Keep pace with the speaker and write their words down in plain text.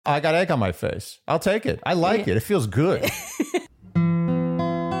I got egg on my face. I'll take it. I like it. It feels good.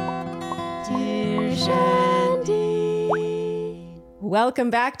 Dear Shandy. Welcome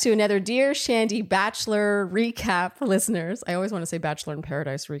back to another Dear Shandy Bachelor Recap, listeners. I always want to say Bachelor in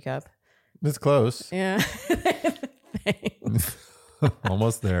Paradise Recap. It's close. Yeah. Thanks.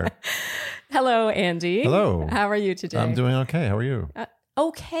 Almost there. Hello, Andy. Hello. How are you today? I'm doing okay. How are you?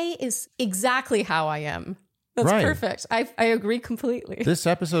 Okay is exactly how I am. That's right. Perfect. I agree completely. This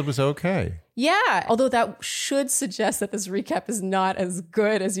episode was okay. Yeah. Although that should suggest that this recap is not as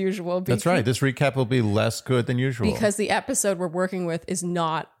good as usual. That's right. This recap will be less good than usual. Because the episode we're working with is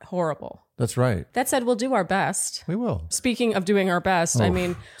not horrible. That's right. That said, we'll do our best. We will. Speaking of doing our best, I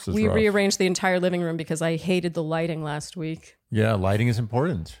mean, we rough. rearranged the entire living room because I hated the lighting last week. Yeah, lighting is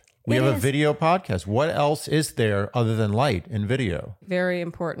important. We have a video podcast. What else is there other than light and video? Very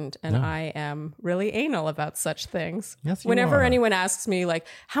important. And I am really anal about such things. Yes, you Whenever are. anyone asks me, like,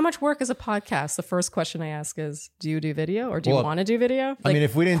 how much work is a podcast? The first question I ask is, do you do video or do you want to do video? I mean,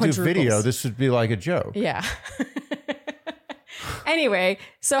 if we didn't do video, quadruples. this would be like a joke. Yeah. Anyway,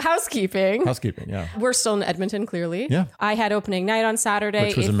 so housekeeping. Housekeeping, yeah. We're still in Edmonton, clearly. Yeah. I had opening night on Saturday.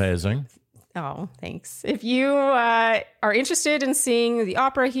 Which was amazing. Oh, thanks. If you are interested in seeing the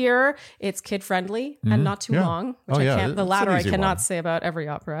opera here, it's kid-friendly and not too long. Which the latter I cannot say about every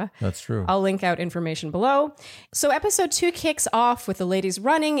opera. That's true. I'll link out information below. So episode 2 kicks off with the ladies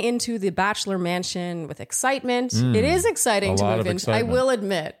running into the Bachelor Mansion with excitement. It is exciting to move in. I will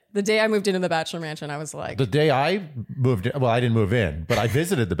admit, the day I moved into the Bachelor Mansion, I was like... The day I moved in, well, I didn't move in, but I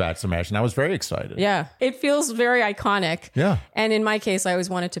visited the Bachelor Mansion. I was very excited. Yeah. It feels very iconic. Yeah. And in my case, I always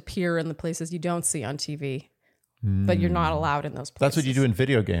wanted to peer in the places you don't see on TV. But you're not allowed in those places. That's what you do in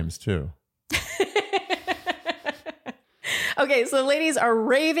video games, too. Okay, so the ladies are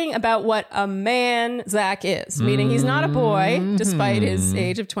raving about what a man Zach is, meaning he's not a boy, despite his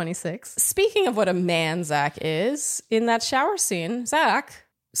age of 26. Speaking of what a man Zach is, in that shower scene, Zach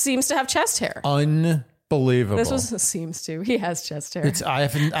seems to have chest hair. Unbelievable. This was seems to. He has chest hair. I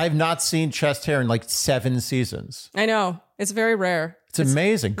have not seen chest hair in like 7 seasons. I know. It's very rare. It's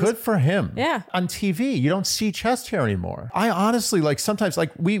amazing. Good for him. Yeah. On TV, you don't see chest hair anymore. I honestly, like, sometimes,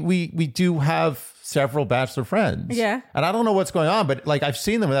 like, we do have several Bachelor friends. Yeah. And I don't know what's going on, but, like, I've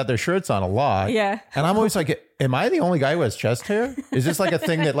seen them without their shirts on a lot. Yeah. And I'm always like, am I the only guy who has chest hair? Is this like a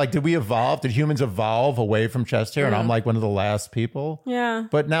thing that, like, did we evolve? Did humans evolve away from chest hair? And I'm like one of the last people? Yeah.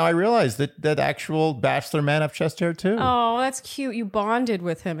 But now I realize that actual Bachelor men have chest hair too. Oh, that's cute. You bonded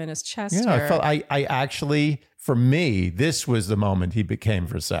with him in his chest hair. Yeah, I actually, for me, this was the moment he became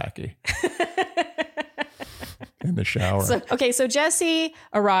Versace. In the shower. So Jesse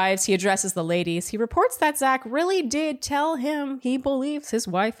arrives. He addresses the ladies. He reports that Zach really did tell him he believes his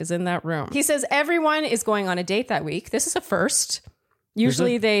wife is in that room. He says everyone is going on a date that week. This is a first.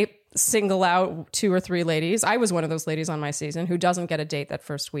 Usually they single out 2 or 3 ladies. I was one of those ladies on my season who doesn't get a date that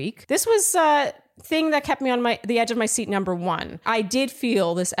first week. This was a thing that kept me on the edge of my seat, number 1. I did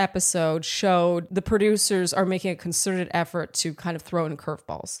feel this episode showed the producers are making a concerted effort to kind of throw in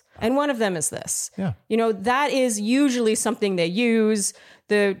curveballs. And one of them is this. Yeah. You know, that is usually something they use.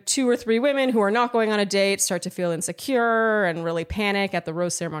 The 2 or 3 women who are not going on a date start to feel insecure and really panic at the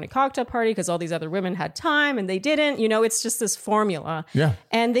rose ceremony cocktail party because all these other women had time and they didn't. You know, it's just this formula. Yeah.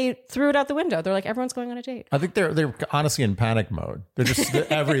 And they threw it out the window. They're like, everyone's going on a date. I think they're honestly in panic mode. They're just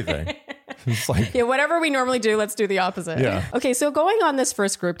everything. It's like, Yeah, whatever we normally do, let's do the opposite. Yeah. Okay, so going on this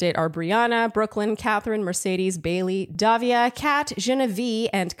first group date are Brianna, Brooklyn, Catherine, Mercedes, Bailey, Davia, Kat, Genevieve,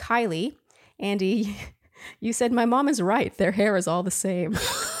 and Kylie. Andy, you said my mom is right. Their hair is all the same.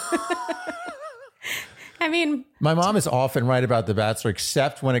 I mean... my mom is often right about The Bachelor,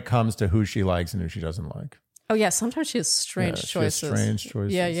 except when it comes to who she likes and who she doesn't like. Oh, yeah. Sometimes she has strange choices. She has strange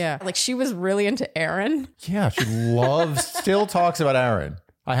choices. Yeah. Like she was really into Aaron. Yeah, she still talks about Aaron.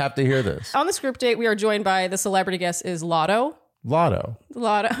 I have to hear this. On this group date, we are joined by the celebrity guest is Latto. Latto.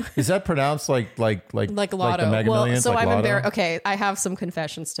 Is that pronounced like Latto? Like the Mega Millions? So like I'm Latto? embarrassed. Okay, I have some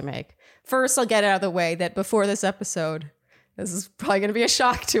confessions to make. First, I'll get it out of the way that before this episode, this is probably going to be a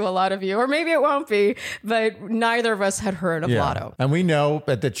shock to a lot of you, or maybe it won't be, but neither of us had heard of Latto. And we know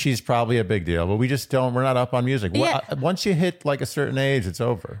that she's probably a big deal, but we just don't, we're not up on music. Yeah. Once you hit like a certain age, it's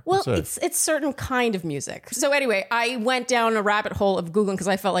over. Well, it's certain kind of music. So anyway, I went down a rabbit hole of Googling because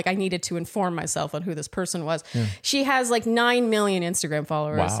I felt like I needed to inform myself on who this person was. Yeah. She has like 9 million Instagram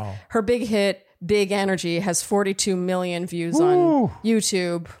followers. Wow. Her big hit, Big Energy, has 42 million views on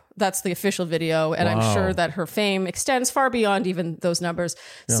YouTube. That's the official video. And I'm sure that her fame extends far beyond even those numbers.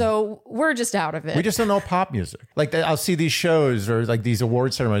 Yeah. So we're just out of it. We just don't know pop music. Like I'll see these shows or like these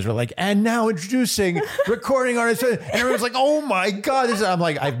award ceremonies where like, and now introducing recording artists. And everyone's like, oh my God. I'm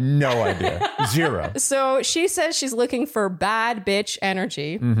like, I have no idea. Zero. So she says she's looking for bad bitch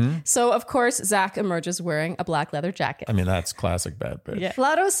energy. Mm-hmm. So of course, Zach emerges wearing a black leather jacket. I mean, that's classic bad bitch. Yeah.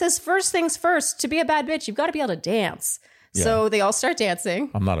 Latto says, first things first, to be a bad bitch, you've got to be able to dance. Yeah. So they all start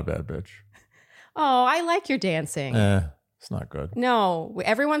dancing. I'm not a bad bitch. Oh, I like your dancing. It's not good. No,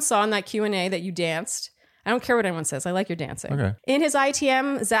 everyone saw in that Q&A that you danced. I don't care what anyone says. I like your dancing. Okay. In his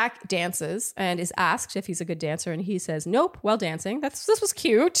ITM, Zach dances and is asked if he's a good dancer. And he says, nope, while dancing. This was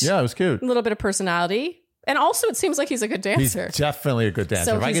cute. Yeah, it was cute. A little bit of personality. And also it seems like he's a good dancer. He's definitely a good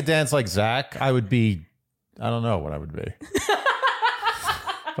dancer. So if I could dance like Zach, I would be, I don't know what I would be.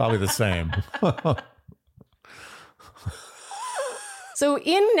 Probably the same. So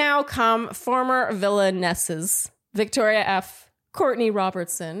in now come former villainesses, Victoria F., Courtney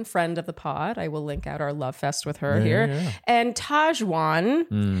Robertson, friend of the pod. I will link out our love fest with her here. Yeah. And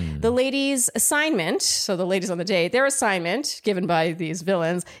Tajwan, the ladies' assignment, so the ladies on the date, their assignment given by these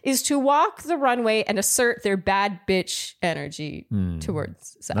villains is to walk the runway and assert their bad bitch energy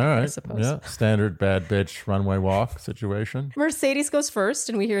towards Zach, I suppose. Yeah, standard bad bitch runway walk situation. Mercedes goes first,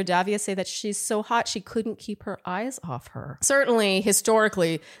 and we hear Davia say that she's so hot she couldn't keep her eyes off her. Certainly,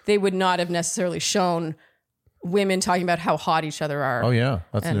 historically, they would not have necessarily shown women talking about how hot each other are. Oh, yeah.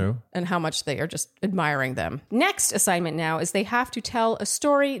 That's new. And how much they are just admiring them. Next assignment now is they have to tell a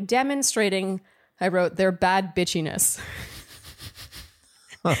story demonstrating, I wrote, their bad bitchiness.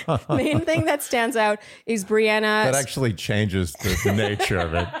 Main thing that stands out is Brianna. That actually changes the nature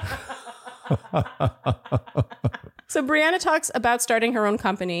of it. So Brianna talks about starting her own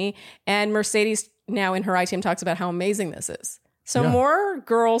company, and Mercedes now in her ITM talks about how amazing this is. So more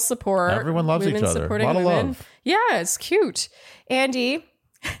girl support. Everyone loves each other. A lot of love. Yeah, it's cute. Andy,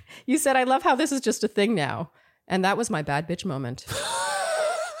 you said, I love how this is just a thing now. And that was my bad bitch moment.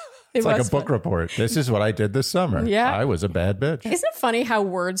 It's like a book report. This is what I did this summer. Yeah. I was a bad bitch. Isn't it funny how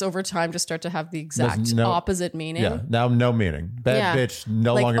words over time just start to have the exact opposite meaning? Yeah, now no meaning. Bad bitch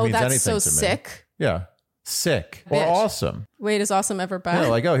no longer means anything to me. That's so sick. Yeah, sick Bitch. or awesome. Wait, is awesome ever bad? Yeah,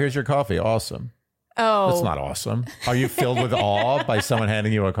 like, oh, here's your coffee. Awesome. Oh. That's not awesome. Are you filled with awe by someone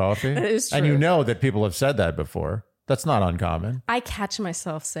handing you a coffee? That is true. And you know that people have said that before. That's not uncommon. I catch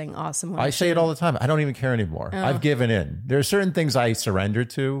myself saying awesome. I say it all the time. I don't even care anymore. Oh. I've given in. There are certain things I surrender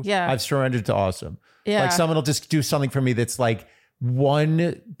to. Yeah. I've surrendered to awesome. Yeah. Like someone will just do something for me that's like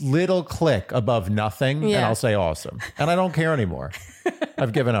one little click above nothing. Yeah. And I'll say awesome. And I don't care anymore.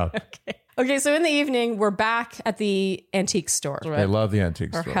 I've given up. Okay, so in the evening, we're back at the antique store. Right? They love the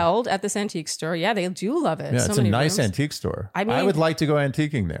antique store. Or held at this antique store. Yeah, they do love it. Yeah, so it's a nice rooms. antique store. I mean, I would like to go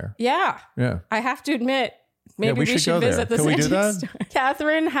antiquing there. Yeah. Yeah. I have to admit, maybe we should go visit there. this Can we do antique that? store.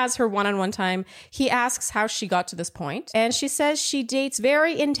 Catherine has her one-on-one time. He asks how she got to this point, and she says she dates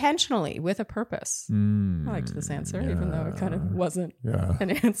very intentionally with a purpose. I liked this answer, even though it kind of wasn't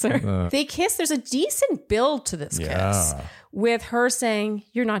an answer. They kiss. There's a decent build to this kiss, with her saying,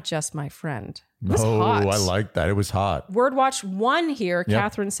 "You're not just my friend." It was hot. I like that. It was hot. Word Watch 1 here. Yep.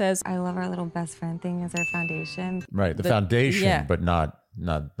 Catherine says, I love our little best friend thing as our foundation. Right. The foundation, but not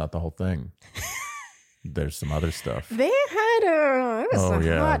the whole thing. There's some other stuff. They had a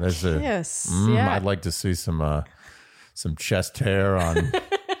hot kiss. I'd like to see some chest hair on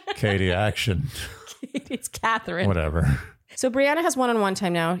Katie action. It's Catherine. Whatever. So Brianna has one-on-one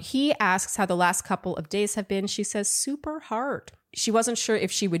time now. He asks how the last couple of days have been. She says super hard. She wasn't sure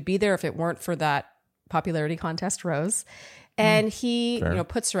if she would be there if it weren't for that popularity contest rose. And he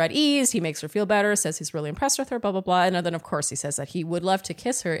puts her at ease. He makes her feel better, says he's really impressed with her, blah, blah, blah. And then, of course, he says that he would love to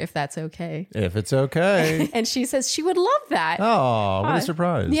kiss her if that's okay. If it's okay. And she says she would love that. Oh, what a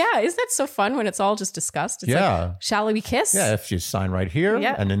surprise. Yeah. Isn't that so fun when it's all just discussed? It's like, shall we kiss? Yeah, if you sign right here,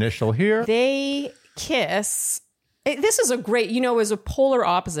 an initial here. They kiss. This is a great, it was a polar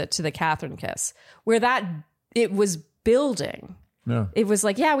opposite to the Catherine kiss, where it was building. No. It was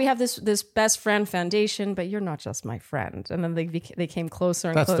like, we have this best friend foundation, but you're not just my friend. And then they came closer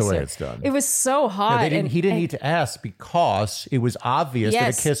and closer. That's the way it's done. It was so hot. Yeah, he didn't need to ask because it was obvious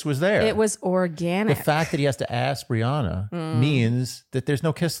that a kiss was there. It was organic. The fact that he has to ask Brianna means that there's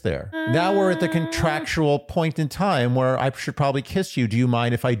no kiss there. Now we're at the contractual point in time where I should probably kiss you. Do you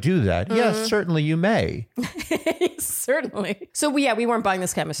mind if I do that? Yes, certainly you may. Certainly. So we weren't buying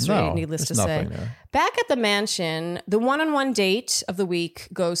this chemistry, needless to say. There. Back at the mansion, the one-on-one date of the week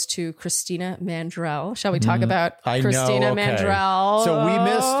goes to Christina Mandrell. Shall we talk about Christina Mandrell?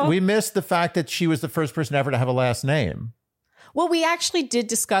 So we missed the fact that she was the first person ever to have a last name. Well, we actually did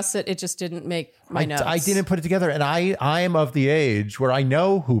discuss it. It just didn't make my notes. I didn't put it together. And I am of the age where I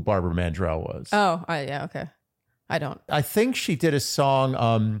know who Barbara Mandrell was. Oh, yeah, okay. I don't. I think she did a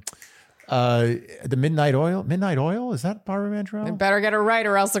song, the Midnight Oil. Midnight Oil? Is that Barbara Mandrell? You better get it right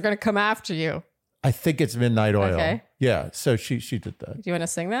or else they're going to come after you. I think it's Midnight Oil. Okay. Yeah, so she did that. Do you want to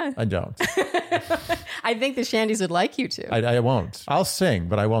sing that? I don't. I think the Shandies would like you to. I won't. I'll sing,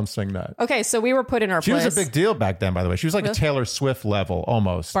 but I won't sing that. Okay, so we were put in our She place. was a big deal back then, by the way. She was like a Taylor Swift level,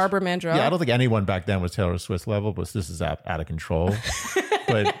 almost. Barbara Mandrell? Yeah, I don't think anyone back then was Taylor Swift level, but this is out of control.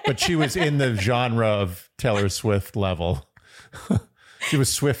 but she was in the genre of Taylor Swift level. She was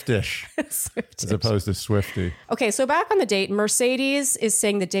Swiftish, as opposed to Swifty. Okay, so back on the date, Mercedes is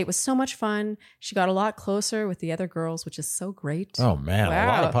saying the date was so much fun. She got a lot closer with the other girls, which is so great. Oh, man, a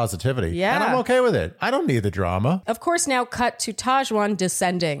lot of positivity. Yeah. And I'm okay with it. I don't need the drama. Of course, now cut to Tajwan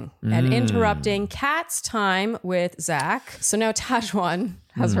descending and interrupting Kat's time with Zach. So now Tajwan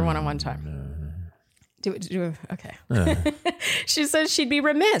has her one-on-one time. Okay. She says she'd be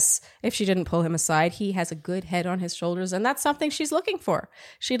remiss if she didn't pull him aside. He has a good head on his shoulders, and that's something she's looking for.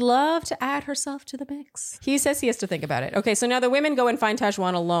 She'd love to add herself to the mix. He says he has to think about it. Okay, so now the women go and find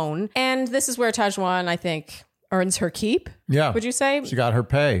Tajwan alone, and this is where Tajwan, I think, earns her keep. Yeah. Would you say? She got her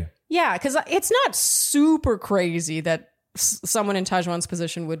pay. Yeah, because it's not super crazy that someone in Tajwan's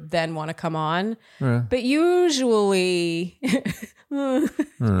position would then want to come on. Yeah. But usually... No,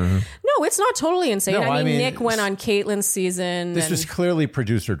 it's not totally insane. No, I mean, Nick went on Caitlyn's season. This was clearly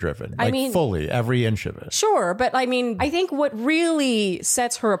producer driven. Fully, every inch of it. Sure, but I mean, I think what really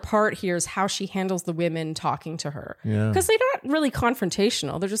sets her apart here is how she handles the women talking to her. Yeah. Because they're not really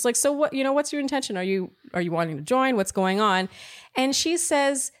confrontational. They're just like, so what, what's your intention? Are you wanting to join? What's going on? And she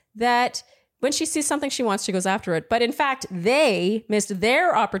says that when she sees something she wants, she goes after it. But in fact, they missed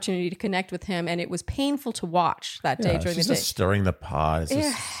their opportunity to connect with him, and it was painful to watch that day during the day. She's just stirring the pot. It's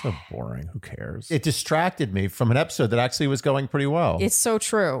just so boring. Who cares? It distracted me from an episode that actually was going pretty well. It's so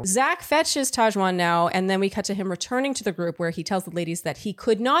true. Zach fetches Tajwan now, and then we cut to him returning to the group where he tells the ladies that he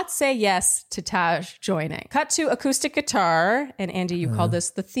could not say yes to Taj joining. Cut to acoustic guitar, and Andy, you called this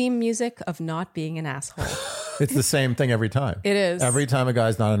the theme music of not being an asshole. It's the same thing every time. It is. Every time a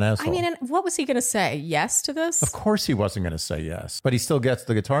guy's not an asshole. I mean, and what was he going to say? Yes to this? Of course he wasn't going to say yes, but he still gets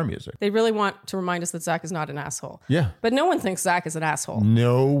the guitar music. They really want to remind us that Zach is not an asshole. Yeah. But no one thinks Zach is an asshole.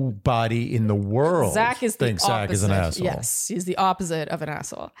 Nobody in the world thinks Zach is an asshole. Yes, he's the opposite of an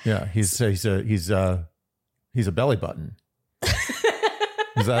asshole. Yeah, he's a belly button.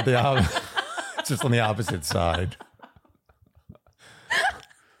 Is that the opposite? Just on the opposite side.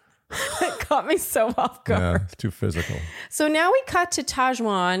 Caught me so off guard. Yeah, it's too physical. So now we cut to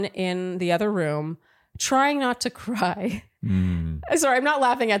Tajwan in the other room, trying not to cry. Sorry, I'm not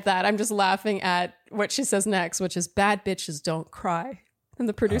laughing at that. I'm just laughing at what she says next, which is bad bitches don't cry. And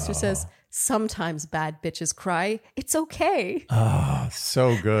the producer says, sometimes bad bitches cry. It's okay. Oh,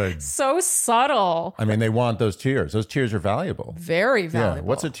 so good. So subtle. I mean, they want those tears. Those tears are valuable. Very valuable. Yeah.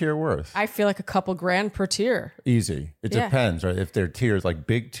 What's a tear worth? I feel like a couple grand per tear. Easy. It depends, right? If they're tears, like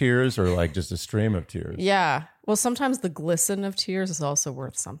big tears or like just a stream of tears. Yeah. Well, sometimes the glisten of tears is also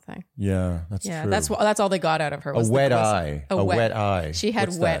worth something. Yeah, that's true. That's all they got out of her. Was a wet eye. A wet eye. She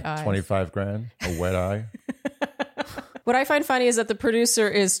had wet eyes. 25 grand. A wet eye. What I find funny is that the producer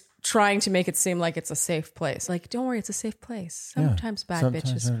is trying to make it seem like it's a safe place. Like, don't worry, it's a safe place. Sometimes bad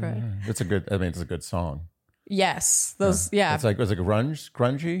bitches cry. It's a good song. Yes. It's like, was it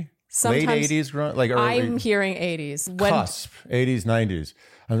grungy? Sometimes, late 80s grunge? Like early, I'm hearing 80s. Cusp, 80s,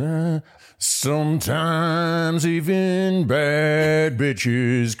 90s. Sometimes even bad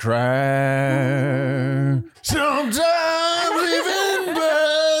bitches cry. Sometimes even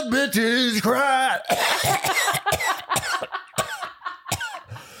bad bitches cry.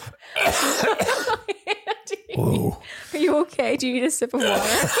 Are you okay? Do you need a sip of water?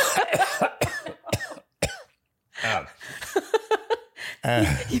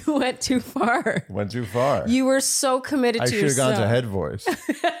 You went too far. Went too far. You were so committed to yourself. I should have gone to head voice.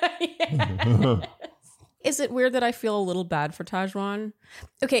 Is it weird that I feel a little bad for Tajwan?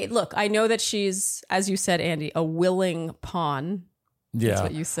 Okay, look, I know that she's, as you said, Andy, a willing pawn. Yeah. That's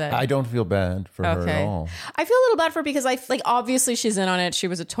what you said. I don't feel bad for her at all. I feel a little bad for her because obviously she's in on it. She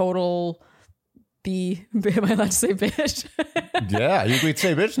was a total am I allowed to say bitch? Yeah, you could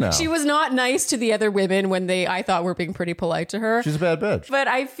say bitch now. She was not nice to the other women when I thought were being pretty polite to her. She's a bad bitch. But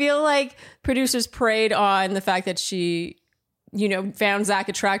I feel like producers preyed on the fact that she, found Zach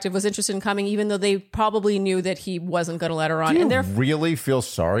attractive, was interested in coming, even though they probably knew that he wasn't going to let her on. Do you really feel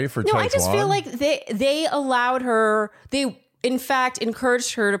sorry for Tajwan? No, I just feel like they allowed her, they in fact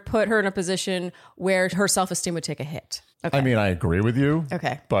encouraged her to put her in a position where her self-esteem would take a hit. Okay. I mean, I agree with you.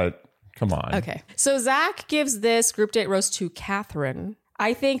 Okay. But come on. Okay. So Zach gives this group date rose to Catherine.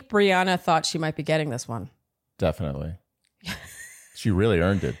 I think Brianna thought she might be getting this one. Definitely. She really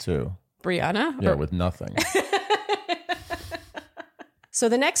earned it too. Brianna? Yeah, with nothing. So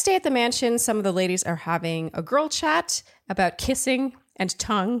the next day at the mansion, some of the ladies are having a girl chat about kissing and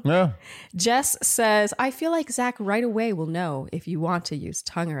tongue. Yeah. Jess says, I feel like Zach right away will know if you want to use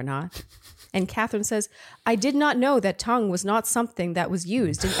tongue or not. And Catherine says, I did not know that tongue was not something that was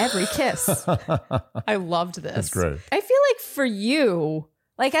used in every kiss. I loved this. That's great. I feel like for you,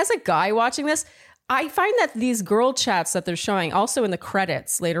 like as a guy watching this, I find that these girl chats that they're showing also in the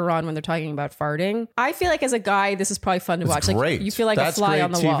credits later on when they're talking about farting, I feel like as a guy, this is probably fun to watch. Great. Like you feel like That's a fly great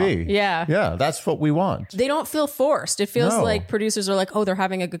on the TV. wall. Yeah. Yeah, that's what we want. They don't feel forced. It feels No. like producers are like, oh, they're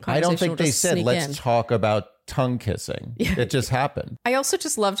having a good I conversation. don't think We'll they just said, sneak let's in. talk about tongue kissing. It just happened. I also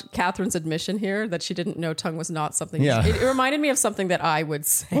just loved Catherine's admission here that she didn't know tongue was not something. Yeah. It reminded me of something that I would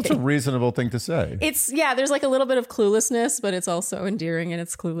say. What's a reasonable thing to say? There's like a little bit of cluelessness, but it's also endearing in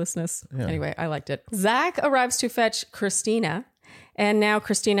its cluelessness. Yeah. Anyway, I liked it. Zach arrives to fetch Christina. And now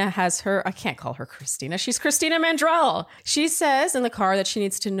Christina has her, I can't call her Christina. She's Christina Mandrell. She says in the car that she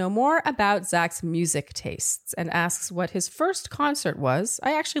needs to know more about Zach's music tastes and asks what his first concert was.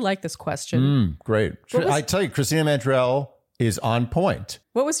 I actually like this question. Great. I tell you, Christina Mandrell is on point.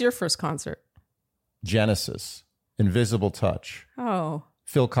 What was your first concert? Genesis, Invisible Touch. Oh.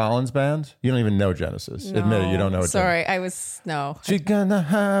 Phil Collins band? You don't even know Genesis. Admit it, you don't know it. Sorry, She's gonna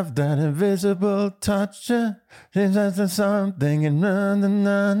have that invisible touch. She's something and na na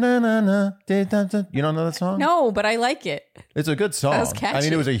na na na. You don't know that song? No, but I like it. It's a good song. That was catchy. I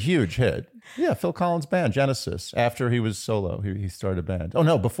mean, it was a huge hit. Yeah, Phil Collins band, Genesis. After he was solo, he started a band. Oh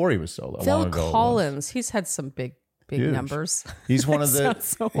no, before he was solo. Phil long ago it was. Collins, he's had some big Huge. numbers. He's one of the. Sounds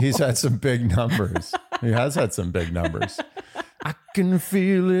so He's had some big numbers. He has had some big numbers. I can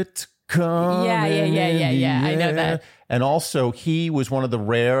feel it coming. Yeah. I know that. And also, he was one of the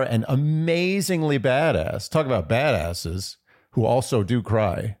rare and amazingly badass. Talk about badasses who also do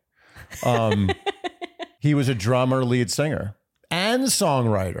cry. He was a drummer, lead singer, and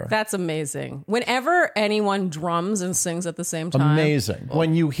songwriter. That's amazing. Whenever anyone drums and sings at the same time. Amazing.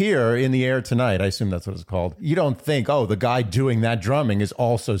 When you hear In the Air Tonight, I assume that's what it's called, you don't think, oh, the guy doing that drumming is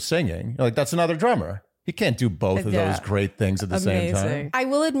also singing. You're like, that's another drummer. He can't do both of those great things at the same time. I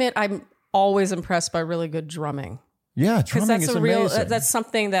will admit, I'm always impressed by really good drumming. Yeah, Because drumming is amazing. that's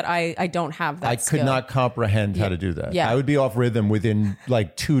something that I don't have that I skill. could not comprehend how to do that. Yeah. I would be off rhythm within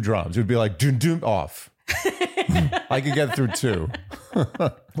like 2 drums. It would be like, doom, doom, off. I could get through 2.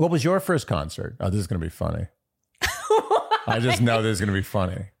 What was your first concert? Oh, this is going to be funny. I just know this is going to be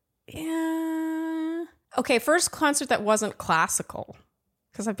funny. Yeah. Okay, first concert that wasn't classical.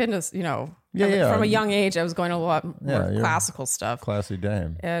 Because I've been to, from a young age, I was going to a lot more classical stuff. Classy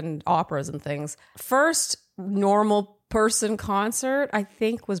dame. And operas and things. First normal person concert, I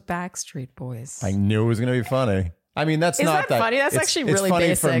think, was Backstreet Boys. I knew it was going to be funny. I mean, that's not that funny? That's actually really funny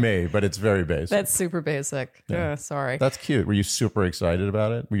basic. for me, but it's very basic. That's super basic. Yeah. Sorry. That's cute. Were you super excited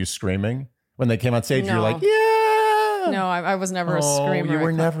about it? Were you screaming? When they came on stage, you were No. like, yeah! No, I was never a screamer. You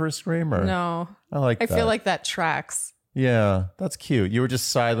were never a screamer. No. I like that. I feel like that tracks. Yeah, that's cute. You were just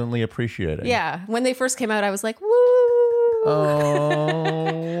silently appreciating. Yeah. When they first came out, I was like, woo.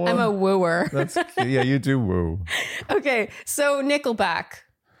 Oh. I'm a wooer. That's cute. Yeah, you do woo. Okay. So Nickelback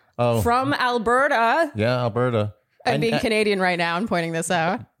Oh. from Alberta. Yeah, Alberta. I'm being Canadian right now and pointing this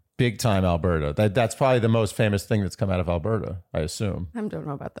out. Big time Alberta. That's probably the most famous thing that's come out of Alberta, I assume. I don't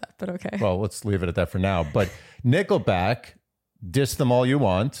know about that, but okay. Well, let's leave it at that for now. But Nickelback, diss them all you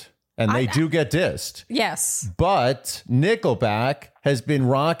want, and they do get dissed. Yes. But Nickelback has been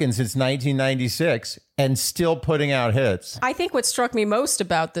rocking since 1996 and still putting out hits. I think what struck me most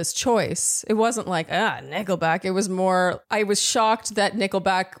about this choice, it wasn't like, Nickelback. It was more, I was shocked that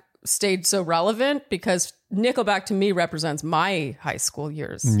Nickelback stayed so relevant because Nickelback to me represents my high school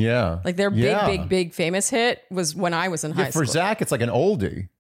years. Yeah. Like their big famous hit was when I was in high school. For Zach, it's like an oldie.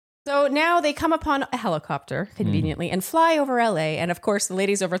 So now they come upon a helicopter conveniently and fly over LA. And of course, the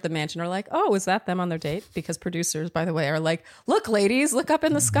ladies over at the mansion are like, oh, is that them on their date? Because producers, by the way, are like, look, ladies, look up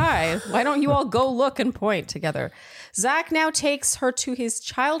in the sky. Why don't you all go look and point together? Zach now takes her to his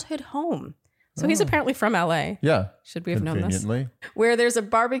childhood home. So he's apparently from LA. Yeah. Should we have known this? Conveniently. Where there's a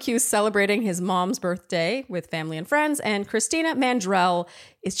barbecue celebrating his mom's birthday with family and friends. And Christina Mandrell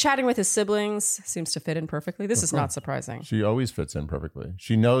is chatting with his siblings. Seems to fit in perfectly. This is not surprising. She always fits in perfectly.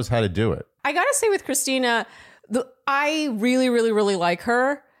 She knows how to do it. I got to say with Christina, I really, really, really like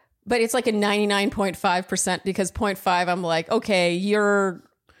her. But it's like a 99.5% because 0.5, I'm like, okay, you're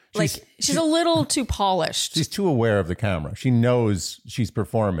She's a little too polished. She's too aware of the camera. She knows she's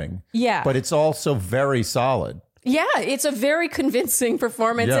performing. Yeah. But it's also very solid. Yeah, it's a very convincing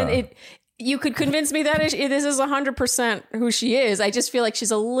performance. Yeah. And you could convince me that this is 100% who she is. I just feel like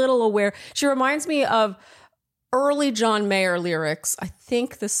she's a little aware. She reminds me of early John Mayer lyrics. I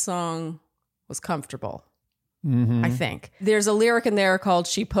think the song was Comfortable. I think. There's a lyric in there called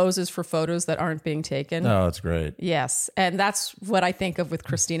She Poses for Photos That Aren't Being Taken. Oh, that's great. Yes. And that's what I think of with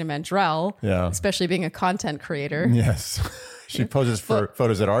Christina Mandrell, especially being a content creator. Yes. She poses for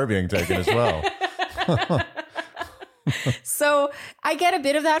photos that are being taken as well. So I get a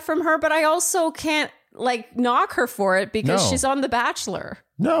bit of that from her, but I also can't knock her for it because she's on The Bachelor.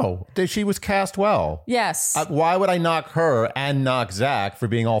 No, she was cast well. Yes. Why would I knock her and knock Zach for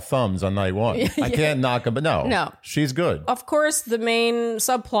being all thumbs on night one? I can't knock him, but no, she's good. Of course, the main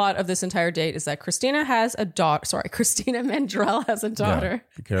subplot of this entire date is that Christina has a daughter. Sorry, Christina Mandrell has a daughter.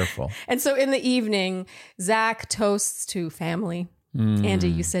 Yeah, be careful. And so in the evening, Zach toasts to family. Andy,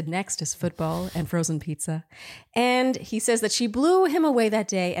 you said next is football and frozen pizza. And he says that she blew him away that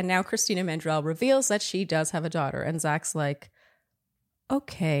day. And now Christina Mandrell reveals that she does have a daughter. And Zach's like,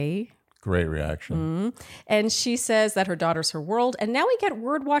 okay. Great reaction. And she says that her daughter's her world. And now we get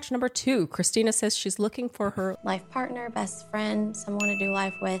word watch number 2. Christina says she's looking for her life partner, best friend, someone to do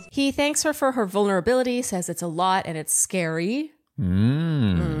life with. He thanks her for her vulnerability, says it's a lot and it's scary.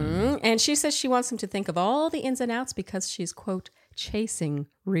 And she says she wants him to think of all the ins and outs because she's, quote, chasing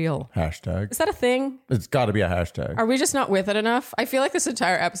real. Hashtag. Is that a thing? It's got to be a hashtag. Are we just not with it enough? I feel like this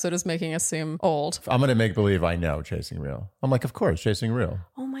entire episode is making us seem old. I'm going to make believe I know chasing real. I'm like, of course, chasing real.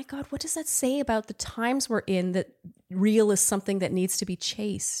 Oh my God, what does that say about the times we're in that real is something that needs to be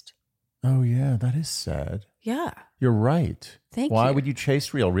chased? Oh yeah, that is sad. Yeah. You're right. Thank you. Why would you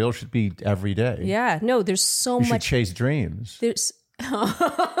chase real? Real should be every day. Yeah. No, there's so you much. should chase dreams. There's.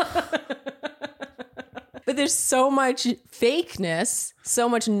 But there's so much fakeness, so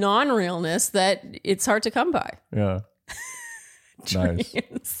much non-realness that it's hard to come by. Yeah.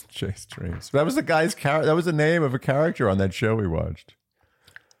 Nice. Chase dreams. That was the guy's character. That was the name of a character on that show we watched.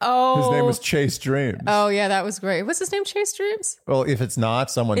 Oh. His name was Chase Dreams. Oh, yeah, that was great. What's his name? Chase Dreams? Well, if it's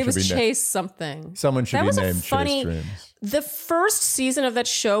not, someone should be named. It was Chase something. Someone should be named Chase Dreams. The first season of that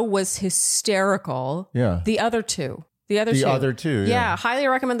show was hysterical. Yeah. The other two. The other two. Yeah. Highly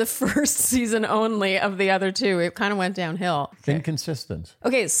recommend the first season only of the other two. It kind of went downhill. Okay. Inconsistent.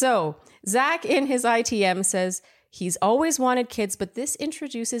 Okay, so Zach in his ITM says he's always wanted kids, but this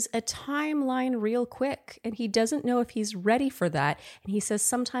introduces a timeline real quick. And he doesn't know if he's ready for that. And he says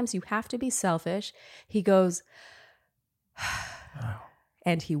sometimes you have to be selfish. He goes,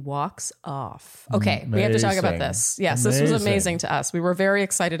 and he walks off. Okay, we have to talk about this. Yes, this was amazing to us. We were very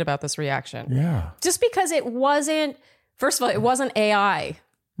excited about this reaction. Yeah. Just because it wasn't, first of all, it wasn't AI.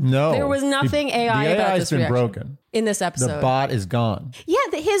 No. There was nothing AI about this reaction. The AI has been broken. In this episode. The bot is gone. Yeah,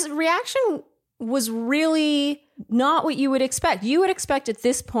 his reaction was really not what you would expect. You would expect at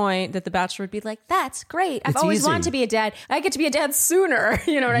this point that the Bachelor would be like, that's great. I've always wanted to be a dad. I get to be a dad sooner.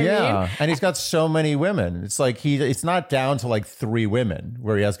 You know what I mean? Yeah. And he's got so many women. It's like it's not down to like 3 women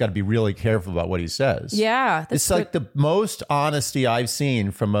where he has got to be really careful about what he says. Yeah. It's like the most honesty I've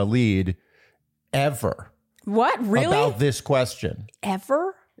seen from a lead ever. What? Really? About this question.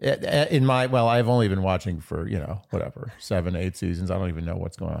 Ever? I've only been watching for, 7, 8 seasons. I don't even know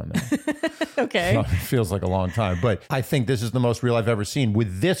what's going on there. Okay. So it feels like a long time. But I think this is the most real I've ever seen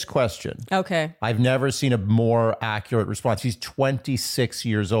with this question. Okay. I've never seen a more accurate response. He's 26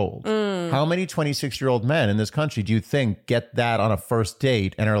 years old. How many 26-year-old men in this country do you think get that on a first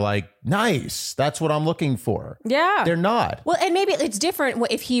date and are like, nice, that's what I'm looking for? Yeah. They're not. Well, and maybe it's different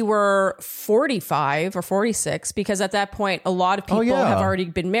if he were 45 or 46, because at that point, a lot of people have already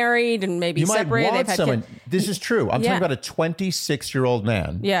been married and maybe separated. They've had kids. This is true. I'm talking about a 26-year-old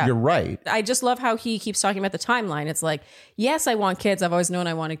man. Yeah. You're right. I just love how he keeps talking about the timeline. It's like, yes, I want kids. I've always known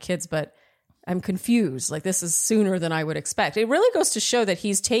I wanted kids, but I'm confused. Like, this is sooner than I would expect. It really goes to show that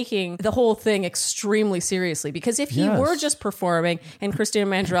he's taking the whole thing extremely seriously, because if he were just performing and Christina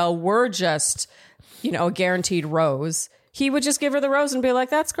Mandrell were just, a guaranteed rose, he would just give her the rose and be like,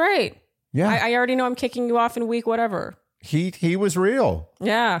 that's great. Yeah. I already know I'm kicking you off in week whatever. He was real.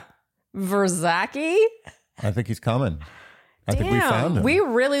 Yeah. Verzaki? I think he's coming. I think we found him. We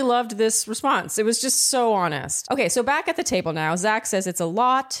really loved this response. It was just so honest. Okay, so back at the table now, Zach says it's a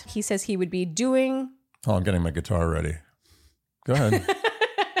lot. He says he would be doing... Oh, I'm getting my guitar ready. Go ahead.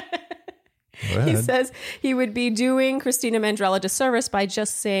 He says he would be doing Christina Mandrell a disservice by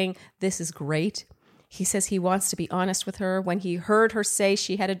just saying, this is great. He says he wants to be honest with her. When he heard her say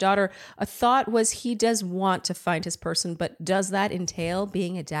she had a daughter, a thought was he does want to find his person, but does that entail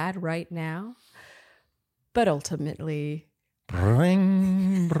being a dad right now? But ultimately...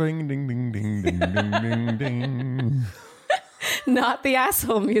 Ring, ring, ding, ding, ding, ding, ding, ding, ding. Not the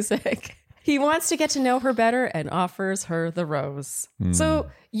asshole music. He wants to get to know her better and offers her the rose.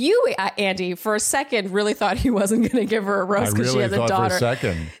 So you, Andy, for a second really thought he wasn't going to give her a rose because she has a daughter.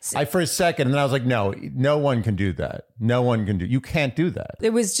 For a second. And then I was like, no one can do that. You can't do that.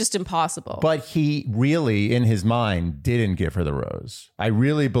 It was just impossible. But he really, in his mind, didn't give her the rose. I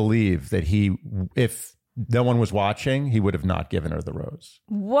really believe that if no one was watching, he would have not given her the rose.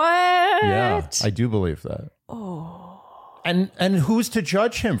 What? Yeah, I do believe that. Oh. And who's to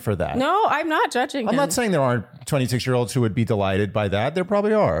judge him for that? No, I'm not judging him. I'm not saying there aren't 26-year-olds who would be delighted by that. There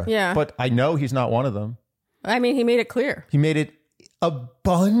probably are. Yeah. But I know he's not one of them. I mean, he made it clear. He made it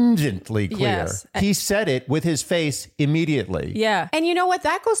abundantly clear. Yes. He said it with his face immediately. Yeah. And you know what?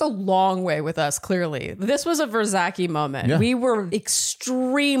 That goes a long way with us, clearly. This was a Versace moment. Yeah. We were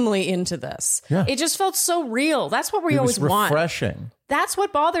extremely into this. Yeah. It just felt so real. That's what we always want. It was want. refreshing. That's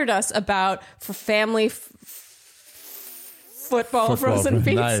what bothered us about for family football frozen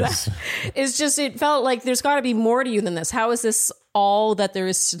pizza. Nice. It's just, it felt like there's got to be more to you than this. How is this all that there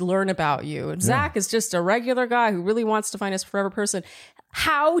is to learn about you? And Zach is just a regular guy who really wants to find his forever person.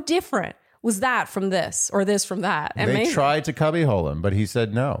 How different was that from this or this from that? And they tried to cubbyhole him, but he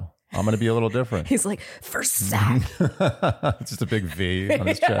said, no, I'm going to be a little different. He's like, for Zach. It's just a big V on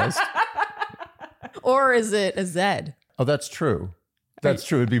his chest. Or is it a Z? Oh, that's true. That's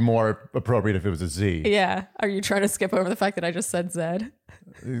true. It'd be more appropriate if it was a Z. Yeah. Are you trying to skip over the fact that I just said Z?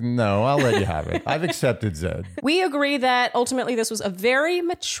 No, I'll let you have it. I've accepted Z. We agree that ultimately this was a very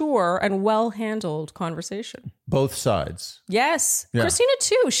mature and well-handled conversation. Both sides. Yes. Yeah. Christina,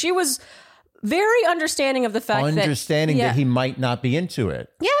 too. She was very understanding of the fact that he might not be into it.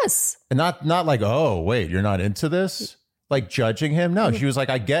 Yes. And not like, oh, wait, you're not into this? Like judging him? No, she was like,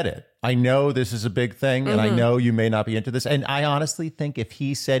 I get it. I know this is a big thing, and I know you may not be into this. And I honestly think if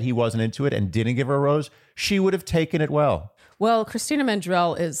he said he wasn't into it and didn't give her a rose, she would have taken it well. Well, Christina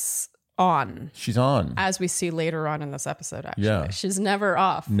Mandrell is on. She's on. As we see later on in this episode, actually. Yeah. She's never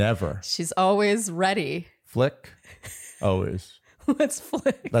off. Never. She's always ready. Flick? Always. Let's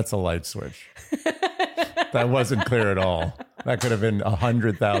flick. That's a light switch. That wasn't clear at all. That could have been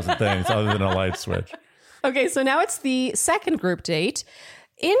 100,000 things other than a light switch. Okay, so now it's the second group date.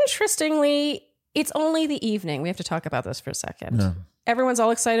 Interestingly, it's only the evening. We have to talk about this for a second. Yeah. Everyone's all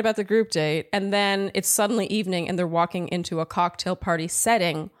excited about the group date, and then it's suddenly evening and they're walking into a cocktail party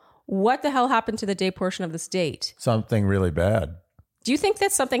setting. What the hell happened to the day portion of this date? Something really bad. Do you think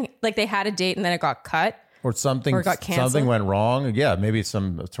that's something like they had a date and then it got cut? Or something, or got canceled? Something went wrong. Yeah, maybe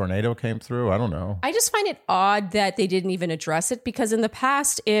a tornado came through. I don't know. I just find it odd that they didn't even address it, because in the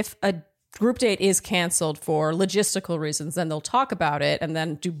past, if a group date is canceled for logistical reasons, then they'll talk about it and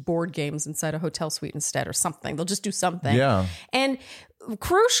then do board games inside a hotel suite instead or something. They'll just do something. Yeah. And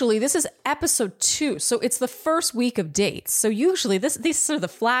crucially, this is episode 2. So it's the first week of dates. So usually these are the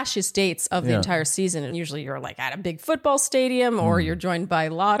flashiest dates of the entire season. And usually you're like at a big football stadium or you're joined by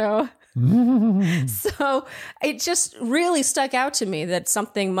Latto. So it just really stuck out to me that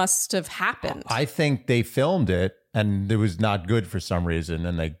something must have happened. I think they filmed it and it was not good for some reason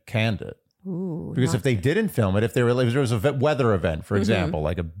and they canned it. Ooh, because if they didn't film it, if there was a weather event, for example,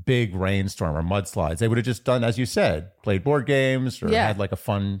 like a big rainstorm or mudslides, they would have just done, as you said, played board games or had like a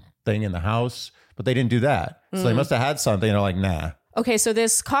fun thing in the house. But they didn't do that. So they must have had something and they're like, nah. Okay, so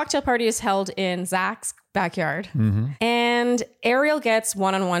this cocktail party is held in Zach's backyard. And Ariel gets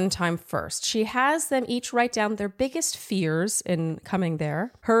one-on-one time first. She has them each write down their biggest fears in coming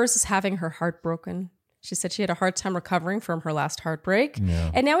there. Hers is having her heart broken. She said she had a hard time recovering from her last heartbreak. Yeah.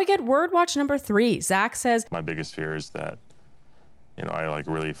 And now we get word watch number 3. Zach says, my biggest fear is that, I like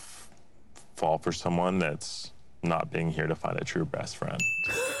really fall for someone that's not being here to find a true best friend.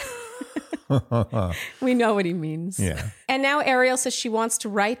 We know what he means. Yeah. And now Ariel says she wants to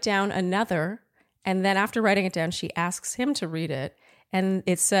write down another. And then after writing it down, she asks him to read it. And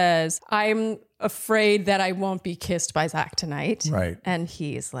it says, I'm afraid that I won't be kissed by Zach tonight. Right. And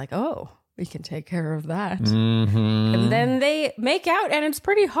he's like, oh, we can take care of that. And then they make out and it's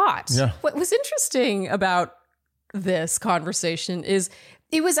pretty hot. Yeah. What was interesting about this conversation is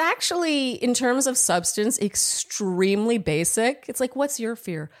it was actually, in terms of substance, extremely basic. It's like, what's your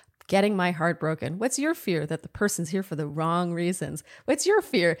fear? Getting my heart broken. What's your fear? That the person's here for the wrong reasons. What's your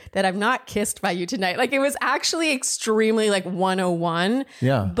fear? That I'm not kissed by you tonight. Like, it was actually extremely like 101.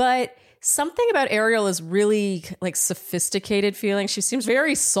 Yeah. But something about Ariel is really like sophisticated feeling. She seems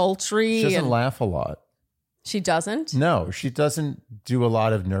very sultry. She doesn't laugh a lot. She doesn't? No, she doesn't do a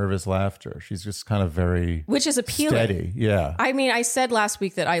lot of nervous laughter. She's just kind of very which is appealing. Steady, yeah. I mean, I said last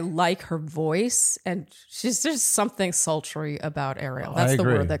week that I like her voice, and there's something sultry about Ariel. That's the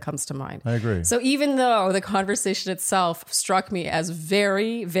word that comes to mind. I agree. So even though the conversation itself struck me as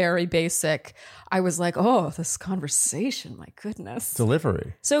very, very basic, I was like, oh, this conversation, my goodness.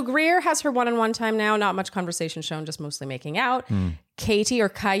 Delivery. So Greer has her one-on-one time now. Not much conversation shown, just mostly making out. Katie or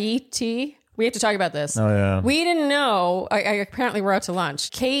Kaiti. We have to talk about this. Oh, yeah. We didn't know. Apparently, we're out to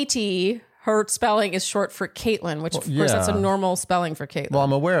lunch. Katie, her spelling is short for Caitlin, which, of course, that's a normal spelling for Caitlin. Well,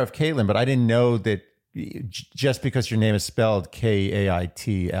 I'm aware of Caitlin, but I didn't know that just because your name is spelled Kaitlyn,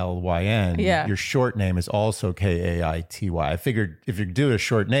 your short name is also Kaity. I figured if you do a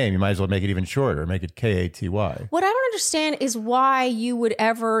short name, you might as well make it even shorter, make it Katy. What I don't understand is why you would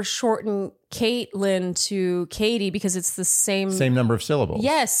ever shorten Caitlin to Katie, because it's the same number of syllables.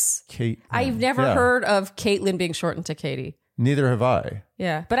 Yes. Caitlin. I've never heard of Caitlin being shortened to Katie. Neither have I.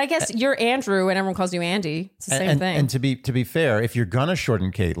 Yeah, but I guess you're Andrew and everyone calls you Andy. It's the same thing. And to be fair, if you're gonna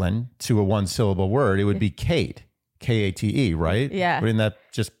shorten Caitlin to a one-syllable word, it would be Kate, Kate, right? Yeah. Wouldn't that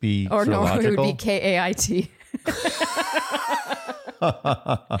just be or no, logical? it would be Kait.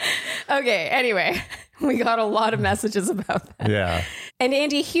 Okay, anyway, we got a lot of messages about that. Yeah. And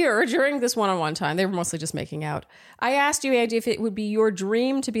Andy, here, during this one-on-one time, they were mostly just making out. I asked you, Andy, if it would be your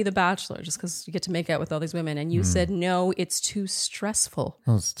dream to be the Bachelor, just because you get to make out with all these women. And you said, no, it's too stressful.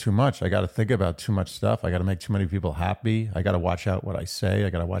 Well, it's too much. I got to think about too much stuff. I got to make too many people happy. I got to watch out what I say. I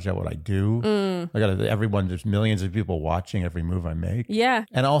got to watch out what I do. There's millions of people watching every move I make. Yeah.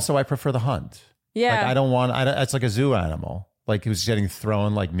 And also, I prefer the hunt. Yeah. Like, it's like a zoo animal. Like, who's getting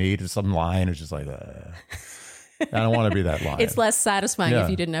thrown like me to some lion who's just like, I don't want to be that lion. It's less satisfying if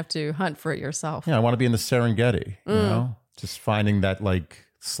you didn't have to hunt for it yourself. Yeah, I want to be in the Serengeti, you know? Just finding that like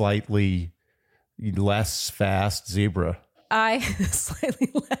slightly less fast zebra.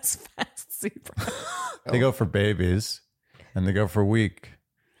 Slightly less fast zebra. They go for babies and they go for weak.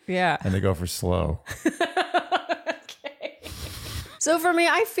 Yeah. And they go for slow. So for me,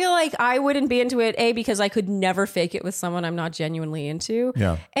 I feel like I wouldn't be into it, A, because I could never fake it with someone I'm not genuinely into.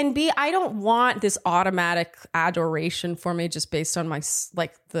 Yeah. And B, I don't want this automatic adoration for me just based on my,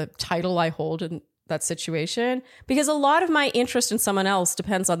 like, the title I hold in that situation, because a lot of my interest in someone else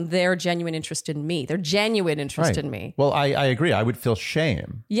depends on their genuine interest in me, their genuine interest in me. Well, I agree. I would feel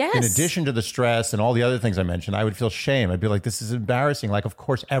shame. Yes. In addition to the stress and all the other things I mentioned, I would feel shame. I'd be like, this is embarrassing. Like, of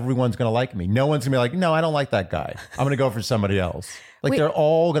course, everyone's going to like me. No one's going to be like, no, I don't like that guy. I'm going to go for somebody else. Like, they're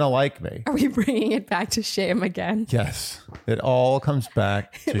all going to like me. Are we bringing it back to shame again? Yes. It all comes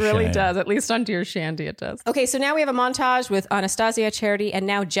back to shame. It really does. At least on Dear Shandy, it does. Okay, so now we have a montage with Anastasia, Charity, and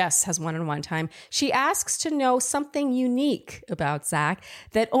now Jess has one-on-one time. She asks to know something unique about Zach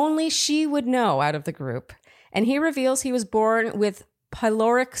that only she would know out of the group. And he reveals he was born with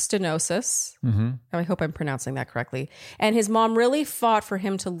pyloric stenosis. I hope I'm pronouncing that correctly. And his mom really fought for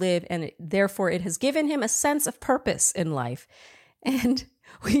him to live, and therefore it has given him a sense of purpose in life. And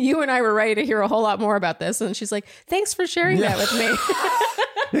you and I were ready to hear a whole lot more about this. And she's like, thanks for sharing that with me.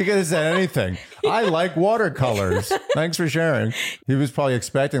 He could have said anything. I like watercolors. Thanks for sharing. He was probably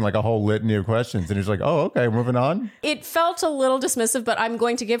expecting like a whole litany of questions. And he's like, oh, okay, moving on. It felt a little dismissive, but I'm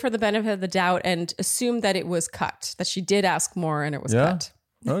going to give her the benefit of the doubt and assume that it was cut, that she did ask more and it was cut.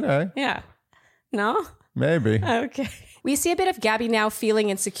 Okay. Yeah. No? Maybe. Okay. We see a bit of Gabby now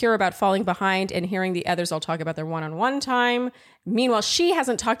feeling insecure about falling behind and hearing the others all talk about their one-on-one time. Meanwhile, she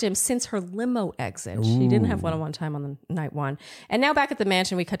hasn't talked to him since her limo exit. Ooh. She didn't have one-on-one time on the night one. And now back at the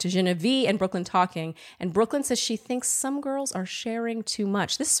mansion, we cut to Genevieve and Brooklyn talking. And Brooklyn says she thinks some girls are sharing too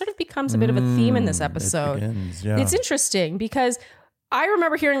much. This sort of becomes a bit of a theme in this episode. It's interesting because I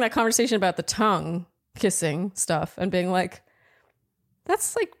remember hearing that conversation about the tongue kissing stuff and being like,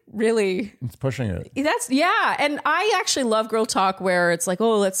 that's like really... It's pushing it. Yeah. And I actually love girl talk where it's like,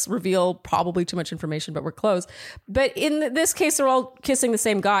 oh, let's reveal probably too much information, but we're close. But in this case, they're all kissing the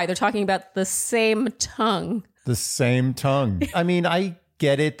same guy. They're talking about the same tongue. The same tongue. I mean, I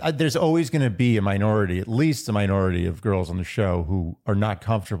get it. There's always going to be a minority, at least a minority of girls on the show who are not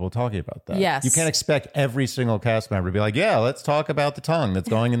comfortable talking about that. Yes. You can't expect every single cast member to be like, yeah, let's talk about the tongue that's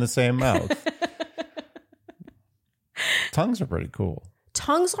going in the same mouth. Tongues are pretty cool.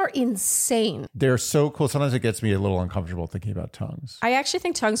 Tongues are insane. They're so cool. Sometimes it gets me a little uncomfortable thinking about tongues. I actually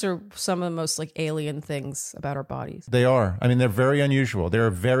think tongues are some of the most like alien things about our bodies. They are. I mean, they're very unusual. They're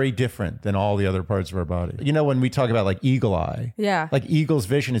very different than all the other parts of our body. You know, when we talk about like eagle eye, Yeah. like eagle's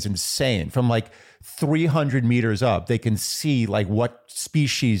vision is insane. From like 300 meters up, they can see like what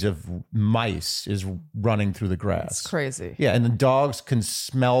species of mice is running through the grass. It's crazy. Yeah. And the dogs can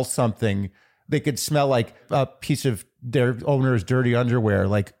smell something. They could smell like a piece of their owner's dirty underwear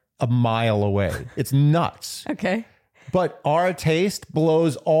like a mile away. It's nuts. Okay. But our taste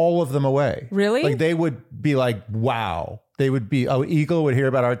blows all of them away. Really? Like they would be like, wow. They would be, eagle would hear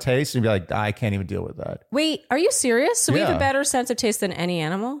about our taste and be like, I can't even deal with that. Wait, are you serious? So we have Yeah. a better sense of taste than any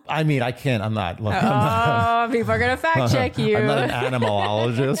animal? I mean, I can't, I'm not. People are going to fact check you. I'm not an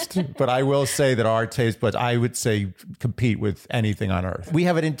animalologist, but I will say that our taste buds, I would say, compete with anything on earth. We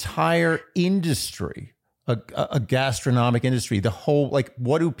have an entire industry, a gastronomic industry. The whole, like,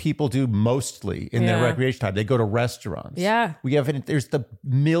 what do people do mostly in their Yeah. recreation time? They go to restaurants. Yeah. We have, there's the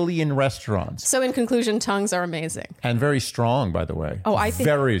million restaurants. So in conclusion, tongues are amazing. And very strong, by the way. Oh, I think-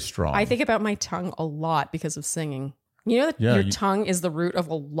 very strong. I think about my tongue a lot because of singing. You know that Yeah, your tongue is the root of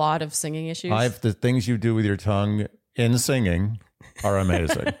a lot of singing issues? the things you do with your tongue in singing are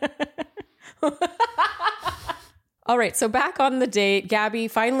amazing. All right, so back on the date, Gabby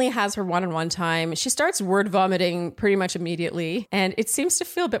finally has her one-on-one time. She starts word vomiting pretty much immediately, and it seems to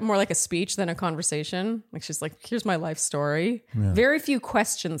feel a bit more like a speech than a conversation. Like she's like, here's my life story. Very few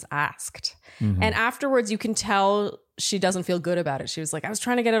questions asked. And afterwards, you can tell she doesn't feel good about it. She was like, I was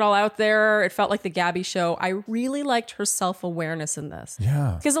trying to get it all out there. It felt like the Gabby show. I really liked her self-awareness in this.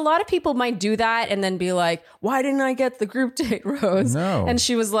 Yeah. Because a lot of people might do that and then be like, why didn't I get the group date, Rose? No. And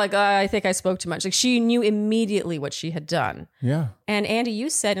she was like, I think I spoke too much. Like she knew immediately what she had done. Yeah. And Andy,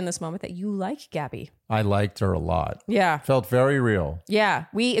 you said in this moment that you like Gabby. I liked her a lot. Yeah. Felt very real. Yeah.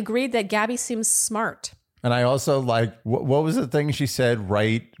 We agreed that Gabby seems smart. And I also like, what was the thing she said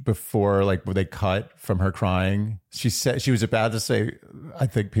right before, like, when they cut from her crying? She said she was about to say, I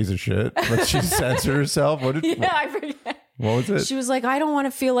think piece of shit, but she censored herself. What did, Yeah, I forget. what was it? She was like, I don't want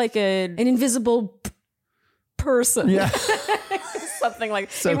to feel like an invisible person. Yeah. Something like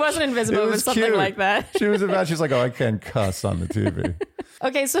So it wasn't invisible, it was something cute. like that. She's like, oh, I can't cuss on the TV.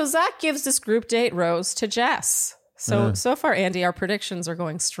 Okay, so Zach gives this group date rose to Jess. So far, Andy, our predictions are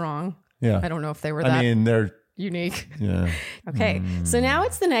going strong. Yeah. I don't know if they were that I mean, they're, unique. yeah. Okay, so now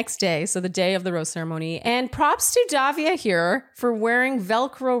it's the next day, so the day of the rose ceremony, and props to Davia here for wearing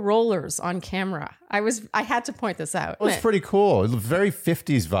Velcro rollers on camera. I had to point this out. It was pretty cool. It was a very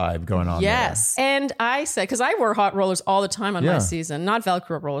 50s vibe going on Yes. And I said, because I wore hot rollers all the time on Yeah. my season, not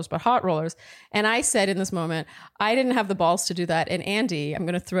Velcro rollers, but hot rollers. And I said in this moment, I didn't have the balls to do that. And Andy, I'm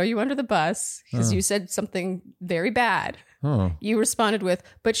going to throw you under the bus because you said something very bad. You responded with,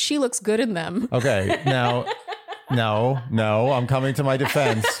 but she looks good in them. Okay, now, no, I'm coming to my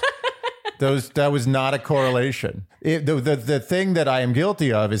defense. That was not a correlation. The thing that I am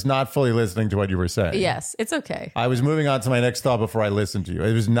guilty of is not fully listening to what you were saying. Yes, it's okay. I was moving on to my next thought before I listened to you.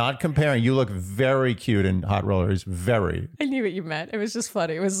 It was not comparing. You look very cute in hot rollers. Very. I knew what you meant. It was just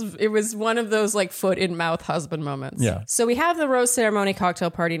funny. It was one of those like foot in mouth husband moments. Yeah. So we have the rose ceremony cocktail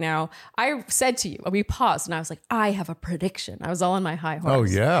party now. I said to you, we paused and I was like, I have a prediction. I was all on my high horse. Oh,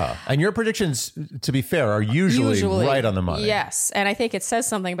 yeah. And your predictions, to be fair, are usually right on the money. Yes. And I think it says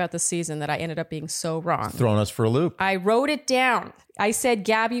something about the season that I ended up being so wrong. Throwing us for a loop. I wrote it down. I said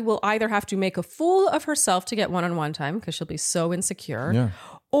Gabby will either have to make a fool of herself to get one-on-one time because she'll be so insecure, Yeah.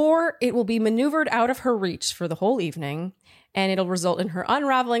 or it will be maneuvered out of her reach for the whole evening, and it'll result in her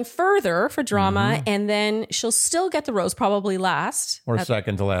unraveling further for drama, and then she'll still get the rose, probably last. Or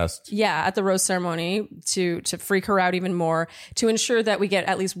second to last. Yeah, at the rose ceremony to freak her out even more, to ensure that we get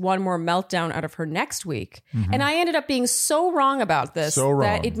at least one more meltdown out of her next week. And I ended up being so wrong about this So wrong.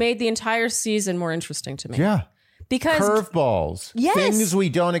 that it made the entire season more interesting to me. Yeah. Because Curveballs. Yes. Things we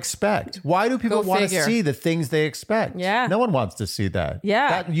don't expect. Why do people Go want to figure. see the things they expect? Yeah. No one wants to see that.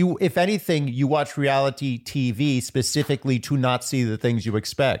 Yeah. If anything, you watch reality TV specifically to not see the things you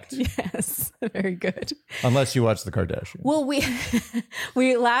expect. yes, very good. Unless you watch the Kardashians. Well,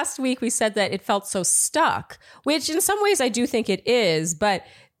 we last week we said that it felt so stuck, which in some ways I do think it is, but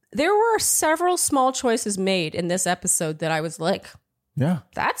there were several small choices made in this episode that I was like, Yeah.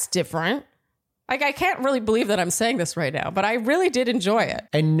 that's different. Like, I can't really believe that I'm saying this right now, but I really did enjoy it.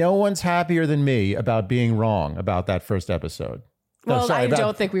 And no one's happier than me about being wrong about that first episode. Well, I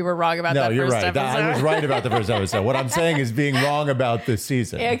don't think we were wrong about that you're first right. episode. I was right about the first episode. What I'm saying is being wrong about this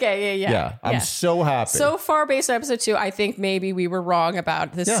season. Okay, yeah. I'm so happy. So far, based on episode 2, I think maybe we were wrong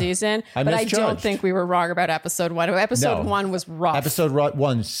about this season. But I don't think we were wrong about episode 1. Episode 1 was rough. Episode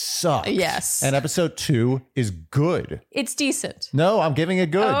 1 sucked. Yes. And episode 2 is good. It's decent. No, I'm giving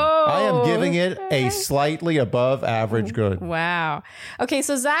it good. Oh. I am giving it a slightly above average good. Wow. Okay,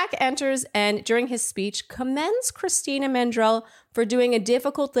 so Zach enters and during his speech commends Christina Mandrell for doing a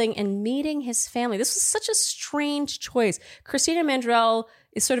difficult thing and meeting his family. This was such a strange choice. Christina Mandrell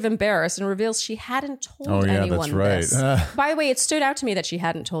is sort of embarrassed and reveals she hadn't told anyone that's right. this. By the way, it stood out to me that she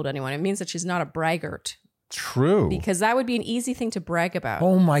hadn't told anyone. It means that she's not a braggart. True. Because that would be an easy thing to brag about.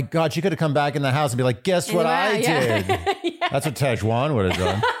 Oh my God. She could have come back in the house and be like, guess what I did? That's what Tejwan would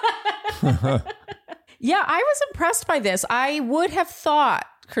have done. Yeah, I was impressed by this. I would have thought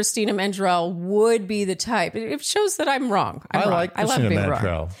Christina Mandrell would be the type. It shows that I'm wrong. I like Christina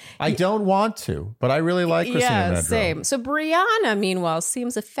Mandrell. I don't want to, but I really like Christina Mandrell. Yeah, same. So Brianna, meanwhile,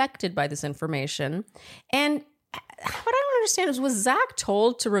 seems affected by this information. And what I don't understand is, was Zach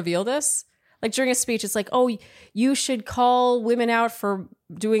told to reveal this? Like during a speech, it's like, oh, you should call women out for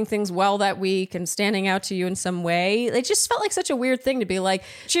doing things well that week and standing out to you in some way. It just felt like such a weird thing to be like,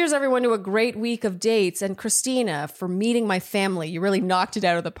 cheers everyone to a great week of dates. And Christina, for meeting my family, you really knocked it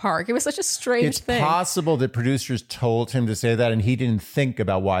out of the park. It was such a strange thing. It's possible that producers told him to say that and he didn't think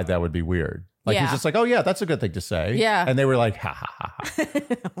about why that would be weird. Like he's just like, oh yeah, that's a good thing to say. Yeah. And they were like, ha ha ha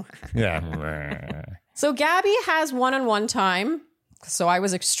ha. Yeah. So Gabby has one-on-one time. So I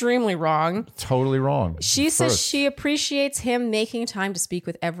was extremely wrong. Totally wrong. She says she appreciates him making time to speak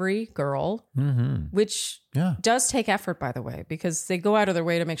with every girl, which does take effort, by the way, because they go out of their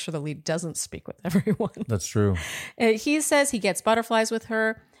way to make sure the lead doesn't speak with everyone. That's true. He says he gets butterflies with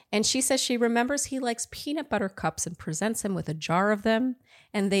her. And she says she remembers he likes peanut butter cups and presents him with a jar of them.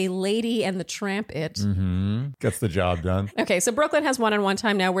 And they Lady and the Tramp it. Gets the job done. Okay, so Brooklyn has one-on-one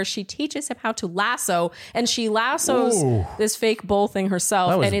time now where she teaches him how to lasso. And she lassos this fake bull thing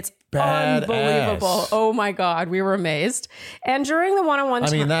herself. And it's unbelievable. Oh my God, we were amazed. And during the one-on-one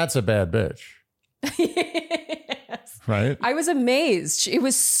time... I mean, that's a bad bitch. Yes. Right? I was amazed. It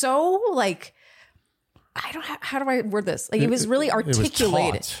was so like... I don't have, how do I word this? Like it was really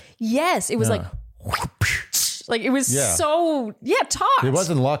articulated. It was yes, it was like it was so taut. It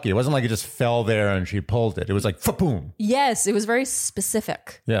wasn't lucky. It wasn't like it just fell there and she pulled it. It was like boom. Yes, it was very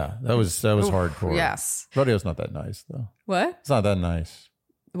specific. Yeah, that was hardcore. Yes. Rodeo's not that nice though. What? It's not that nice.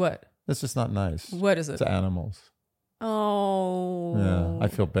 What? It's just not nice. What is it? It's animals. Oh. Yeah, I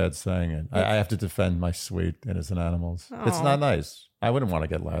feel bad saying it. I have to defend my sweet innocent animals. It's not nice. I wouldn't want to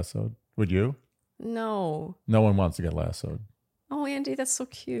get lassoed. Would you? No. No one wants to get lassoed. Oh, Andy, that's so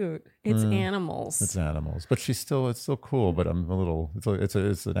cute. It's animals. It's animals, but it's still cool. But I'm a little. It's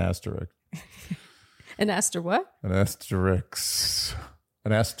an asterisk. An asterisk what? An asterisk.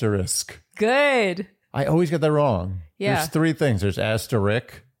 An asterisk. Good. I always get that wrong. Yeah. There's 3 things. There's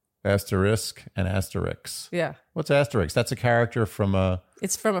asterisk, and asterix. Yeah. What's asterix? That's a character from a.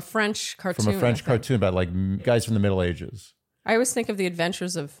 It's from a French cartoon. From a French cartoon about like guys from the Middle Ages. I always think of the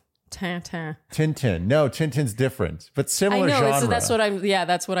adventures of Tintin. Tintin. No, Tintin's different, but similar genre. genre. So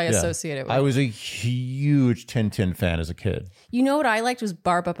that's what I associate it with. I was a huge Tintin fan as a kid. You know what I liked was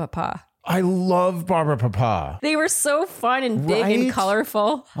Barba Papa. I love Barbara Papa. They were so fun and big and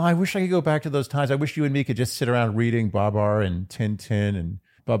colorful. Oh, I wish I could go back to those times. I wish you and me could just sit around reading Babar and Tintin and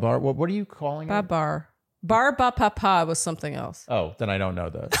Babar. What are you calling it? Babar. Barba Papa was something else. Oh, then I don't know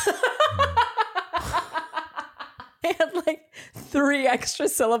that. It had like 3 extra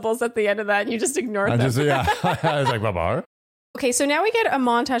syllables at the end of that, and you just ignored them. I was like, Babar. Okay, so now we get a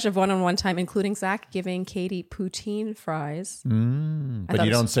montage of one-on-one time, including Zach giving Katie poutine fries. But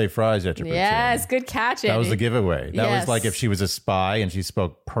you don't say fries at your poutine. Yes, good catch, Andy. That was the giveaway. That Yes. was like if she was a spy and she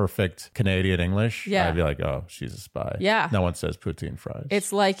spoke perfect Canadian English, Yeah. I'd be like, oh, she's a spy. Yeah. No one says poutine fries.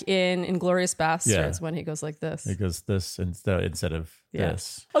 It's like in Inglourious Bastards when he goes like this. It goes this instead of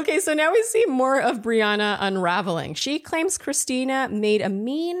this. Okay, so now we see more of Brianna unraveling. She claims Christina made a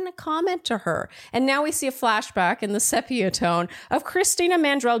mean comment to her. And now we see a flashback in the sepia tone of Christina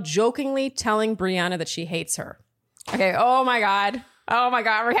Mandrell jokingly telling Brianna that she hates her. Okay, oh my God.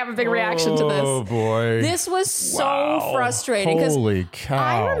 We have a big reaction to this. Oh boy. This was so frustrating. Holy cow.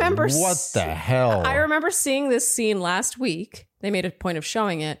 I remember what the hell? I remember seeing this scene last week. They made a point of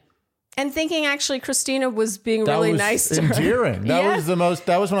showing it. And thinking actually Christina was being really nice to her. Endearing. That was when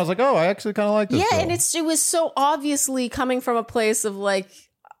I was like, oh, I actually kind of like this girl. And it was so obviously coming from a place of like,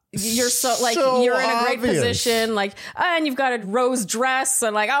 you're you're in a great position, like, and you've got a rose dress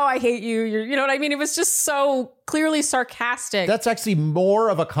and like, oh, I hate you. You know what I mean? It was just so clearly sarcastic. That's actually more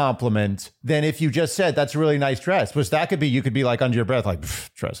of a compliment than if you just said, that's a really nice dress. Which that could be, you could be like under your breath, like,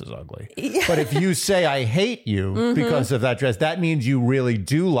 dress is ugly. Yeah. But if you say, I hate you because of that dress, that means you really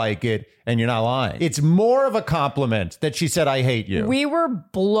do like it and you're not lying. It's more of a compliment that she said, I hate you. We were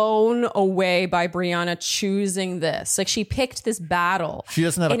blown away by Brianna choosing this. Like, she picked this battle. She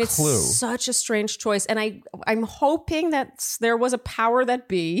doesn't have a clue. It's such a strange choice. And I'm hoping that there was a power that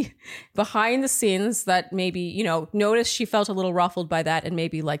be behind the scenes that maybe, you know, noticed she felt a little ruffled by that and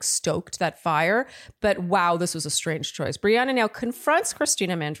maybe like stoked that fire. But wow, this was a strange choice. Brianna now confronts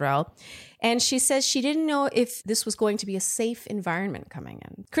Christina Mandrell, and she says she didn't know if this was going to be a safe environment coming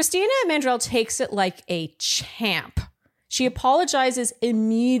in. Christina Mandrell takes it like a champ. She apologizes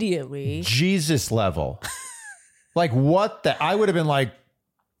immediately. Jesus level. Like, what the? I would have been like,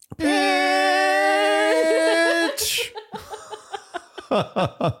 bitch.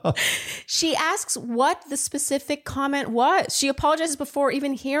 She asks what the specific comment was. She apologizes before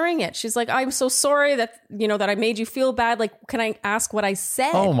even hearing it. She's like, I'm so sorry that, you know, that I made you feel bad. Like, can I ask what I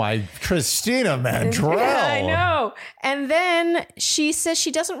said? Oh my, Christina Mandrell. Yeah, I know. And then she says she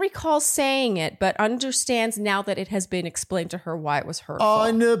doesn't recall saying it, but understands now that it has been explained to her why it was her fault.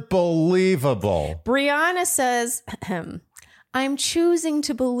 Unbelievable. Brianna says, I'm choosing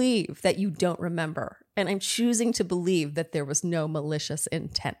to believe that you don't remember. And I'm choosing to believe that there was no malicious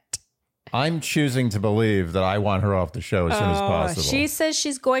intent. I'm choosing to believe that I want her off the show as soon as possible. She says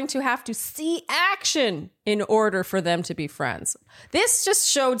she's going to have to see action in order for them to be friends. This just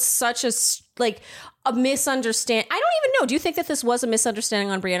showed such a misunderstanding. I don't even know. Do you think that this was a misunderstanding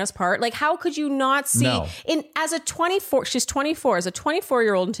on Brianna's part? Like, how could you not see? No. She's 24. As a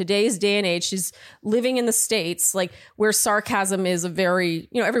 24-year-old in today's day and age, she's living in the States, like where sarcasm is a very,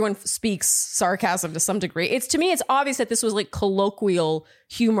 you know, everyone speaks sarcasm to some degree. To me, it's obvious that this was like colloquial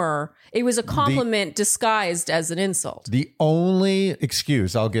humor. It was a compliment disguised as an insult. The only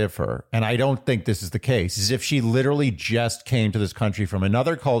excuse I'll give her, and I don't think this is the case, is if she literally just came to this country from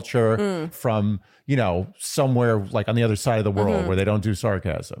another culture, from, you know, somewhere like on the other side of the world where they don't do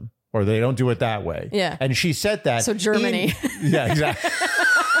sarcasm or they don't do it that way. Yeah. And she said that. So Germany. Yeah, exactly.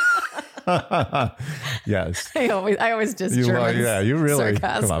 Yes. I always just Germans. You really,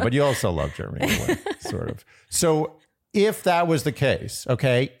 sarcasm. come on, but you also love Germany anyway, sort of. So if that was the case,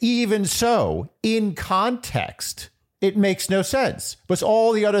 okay, even so, in context, it makes no sense. But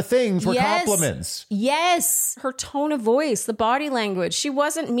all the other things were compliments. Yes. Her tone of voice, the body language. She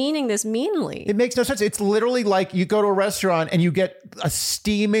wasn't meaning this meanly. It makes no sense. It's literally like you go to a restaurant and you get a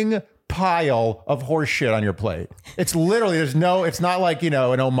steaming pile of horse shit on your plate. It's literally, it's not like, you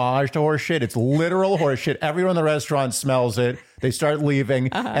know, an homage to horse shit. It's literal horse shit. Everyone in the restaurant smells it. They start leaving.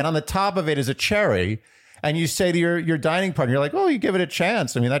 And on the top of it is a cherry. And you say to your dining partner, you're like, oh, you give it a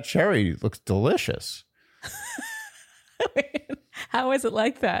chance. I mean, that cherry looks delicious. How is it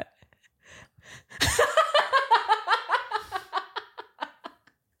like that?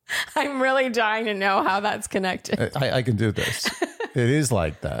 I'm really dying to know how that's connected. I can do this. It is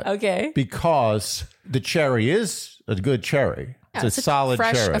like that. Okay. Because the cherry is a good cherry. Yeah, it's a solid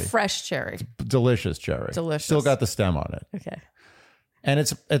cherry. A fresh cherry. Delicious cherry. Delicious. Still got the stem on it. Okay. And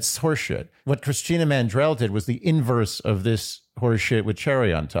it's horseshit. What Christina Mandrell did was the inverse of this horseshit with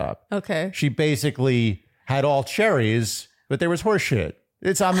cherry on top. Okay. She basically had all cherries, but there was horseshit.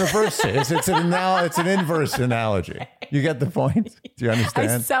 I'm reversing. It's an inverse analogy. You get the point? Do you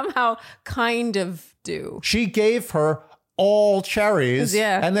understand? I somehow kind of do. She gave her all cherries,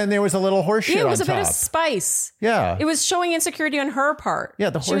 and then there was a little horseshit on top. It was a bit of spice. Yeah. It was showing insecurity on her part.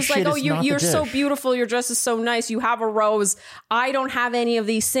 Yeah, the horseshit She was like, oh, is not you're the so dish. beautiful. Your dress is so nice. You have a rose. I don't have any of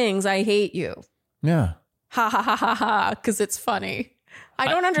these things. I hate you. Yeah. Ha ha ha ha ha. Because it's funny. I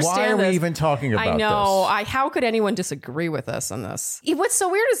don't understand Why are this. we even talking about I know. this? How could anyone disagree with us on this? What's so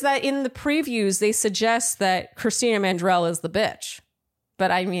weird is that in the previews, they suggest that Christina Mandrell is the bitch. But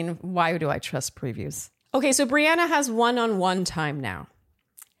I mean, why do I trust previews? Okay, so Brianna has one-on-one time now.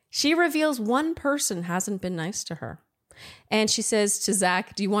 She reveals one person hasn't been nice to her. And she says to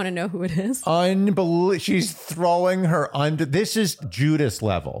Zach, do you want to know who it is? Unbelievable. She's throwing her under. This is Judas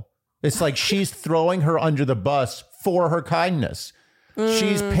level. It's like she's throwing her under the bus for her kindness.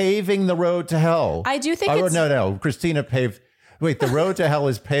 She's paving the road to hell. I do think No. Christina paved. Wait, the road to hell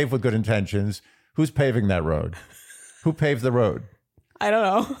is paved with good intentions. Who's paving that road? Who paved the road? I don't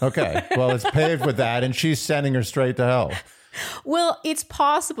know. Okay. Well, it's paved with that, and she's sending her straight to hell. Well, it's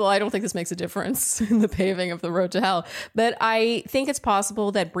possible. I don't think this makes a difference in the paving of the road to hell. But I think it's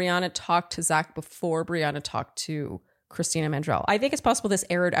possible that Brianna talked to Zach before Brianna talked to Christina Mandrell. I think it's possible this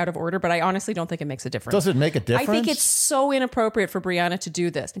aired out of order, but I honestly don't think it makes a difference. Does it make a difference? I think it's so inappropriate for Brianna to do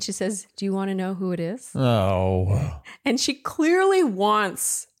this. And she says, do you want to know who it is? Oh. And she clearly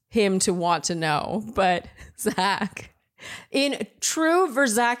wants him to want to know, but Zach, in true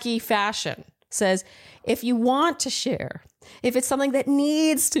Versace fashion, says, if you want to share, if it's something that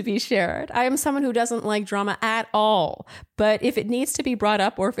needs to be shared, I am someone who doesn't like drama at all. But if it needs to be brought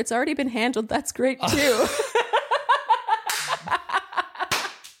up or if it's already been handled, that's great too.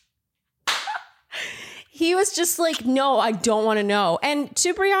 He was just like, no, I don't want to know. And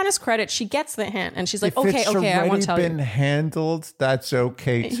to Brianna's credit, she gets the hint. And she's like, okay, I won't tell you. If it's already been handled, that's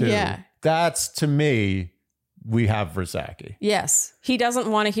okay too. Yeah. That's, to me, we have Versace. Yes. He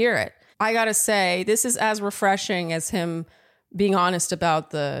doesn't want to hear it. I got to say, this is as refreshing as him being honest about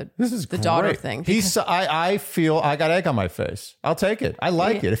the daughter thing. I feel I got egg on my face. I'll take it. I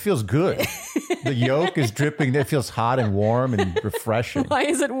like it. It feels good. The yolk is dripping. It feels hot and warm and refreshing. Why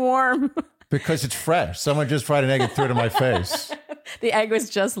is it warm? Because it's fresh. Someone just fried an egg and threw it in my face. The egg was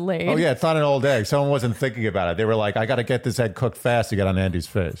just laid. Oh, yeah. It's not an old egg. Someone wasn't thinking about it. They were like, I got to get this egg cooked fast to get on Andy's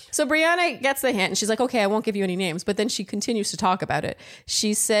face. So Brianna gets the hint and she's like, okay, I won't give you any names. But then she continues to talk about it.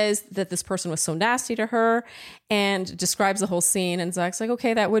 She says that this person was so nasty to her and describes the whole scene. And Zach's like,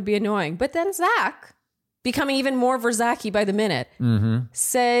 okay, that would be annoying. But then Zach, becoming even more Versace by the minute,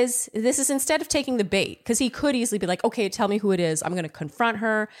 says this is instead of taking the bait, because he could easily be like, okay, tell me who it is. I'm going to confront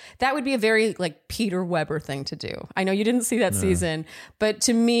her. That would be a very like Peter Weber thing to do. I know you didn't see that season, but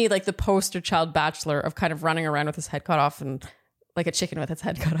to me, like the poster child bachelor of kind of running around with his head cut off and like a chicken with its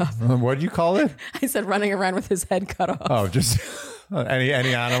head cut off. What do you call it? I said running around with his head cut off. Oh, just any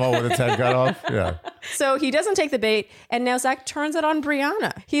animal with its head cut off? Yeah. So he doesn't take the bait, and now Zach turns it on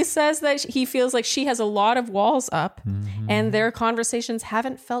Brianna. He says that he feels like she has a lot of walls up, and their conversations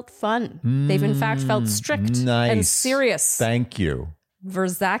haven't felt fun. They've in fact felt strict and serious. Thank you.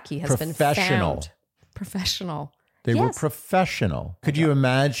 Versace has been found. Professional. They were professional. Could you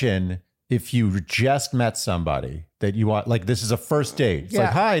imagine if you just met somebody that you want, like this is a first date. It's like,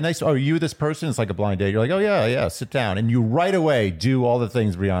 hi, nice. Oh, are you this person? It's like a blind date. You're like, oh yeah, sit down. And you right away do all the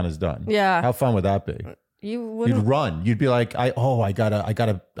things Brianna's done. Yeah. How fun would that be? You'd run. You'd be like, I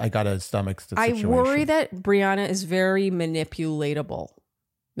gotta stomach the situation. I worry that Brianna is very manipulatable.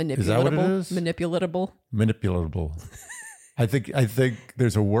 Is that what it is? Manipulatable. I think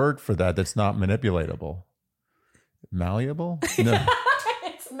there's a word for that that's not manipulatable. Malleable? No.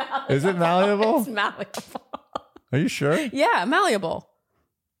 It's malleable. Is it malleable? It's malleable. Are you sure? Yeah, malleable.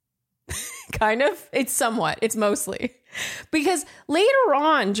 Kind of. It's somewhat. It's mostly. Because later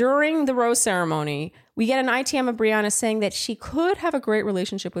on, during the rose ceremony, we get an ITM of Brianna saying that she could have a great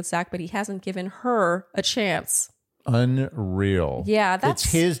relationship with Zach, but he hasn't given her a chance. Unreal. Yeah,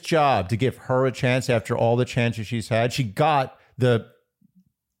 it's his job to give her a chance after all the chances she's had. She got the...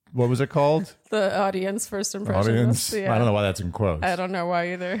 What was it called? The audience first impression. Audience? Yeah. I don't know why that's in quotes. I don't know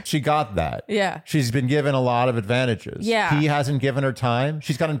why either. She got that. Yeah. She's been given a lot of advantages. Yeah. He hasn't given her time.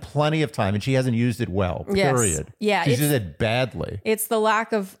 She's gotten plenty of time and she hasn't used it well. Period. Yeah. She's used it badly. It's the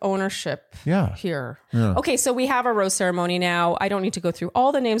lack of ownership here. Yeah. Okay, so we have a rose ceremony now. I don't need to go through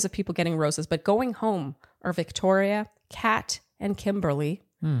all the names of people getting roses, but going home are Victoria, Kat, and Kimberly.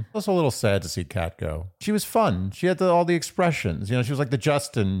 Also a little sad to see Kat go. She was fun. She had all the expressions. You know, she was like the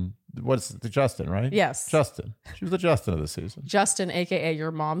Justin. What's the Justin, right? Yes. Justin. She was the Justin of the season. Justin, a.k.a.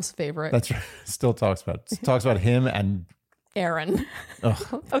 your mom's favorite. That's right. Still talks about him and Aaron.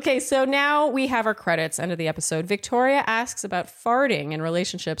 Okay, so now we have our credits, end of the episode. Victoria asks about farting in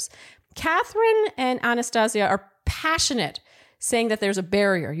relationships. Catherine and Anastasia are passionate, saying that there's a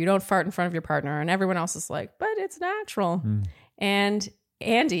barrier. You don't fart in front of your partner. And everyone else is like, but it's natural. And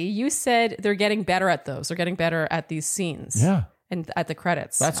Andy, you said they're getting better at those. They're getting better at these scenes. Yeah. And at the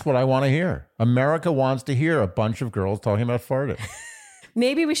credits. That's what I want to hear. America wants to hear a bunch of girls talking about farting.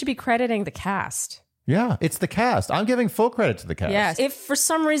 Maybe we should be crediting the cast. Yeah, it's the cast. I'm giving full credit to the cast. Yes. If for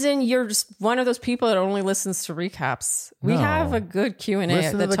some reason you're just one of those people that only listens to recaps, we have a good Q&A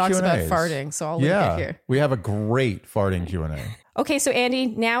that talks about farting. So I'll link it here. We have a great farting Q&A. Okay, so Andy,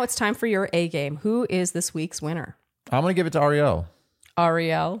 now it's time for your A game. Who is this week's winner? I'm going to give it to Ariel.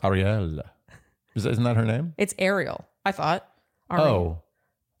 Ariel. Isn't that her name? It's Ariel, I thought. Ariel.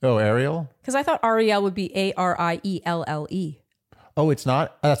 Oh, Ariel? Because I thought Ariel would be Arielle. Oh, it's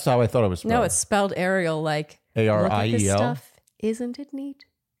not? That's how I thought it was spelled. No, it's spelled Ariel like Ariel. Look at this stuff. Isn't it neat?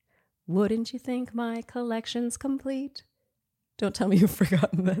 Wouldn't you think my collection's complete? Don't tell me you've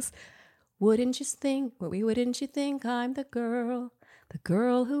forgotten this. Wouldn't you think I'm the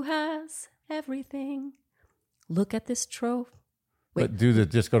girl who has everything? Look at this trove. Wait. But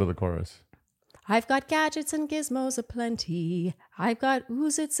just go to the chorus. I've got gadgets and gizmos aplenty. I've got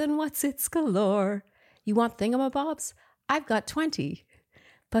oozits and whatsits galore. You want thingamabobs? I've got 20.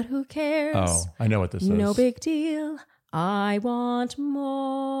 But who cares? Oh, I know what this is. No big deal. I want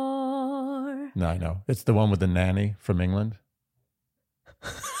more. No, I know. It's the one with the nanny from England.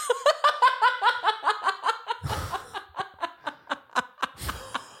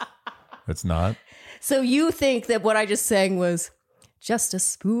 It's not. So you think that what I just sang was just a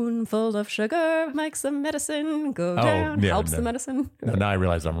spoonful of sugar makes the medicine go down, helps the medicine? No, now I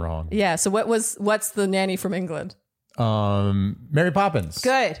realize I'm wrong. Yeah. So what's the nanny from England? Mary Poppins.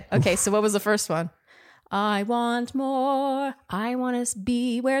 Good. Okay. So what was the first one? I want more. I want to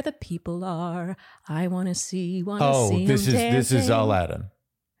be where the people are. I want to see. This is Aladdin.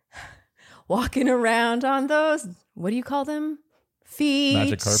 Walking around on those. What do you call them? Feet.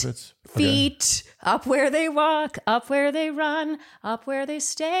 Magic carpets. Feet. Okay. Up where they walk. Up where they run. Up where they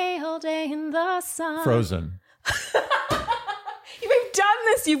stay all day in the sun. Frozen. We've done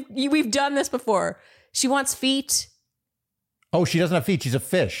this. We've done this before. She wants feet. Oh, she doesn't have feet. She's a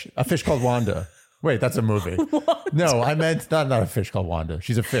fish. A fish called Wanda. Wait, that's a movie. No, I meant not a fish called Wanda.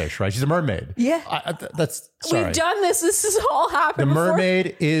 She's a fish, right? She's a mermaid. Yeah. Sorry. We've done this. This has all happened The before.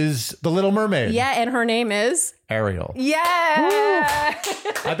 mermaid is the Little Mermaid. Yeah, and her name is? Ariel. Yeah.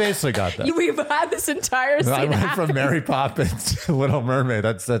 I basically got that. We've had this entire scene I went happen. from Mary Poppins to Little Mermaid.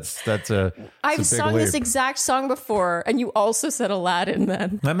 I've sung this exact song before, and you also said Aladdin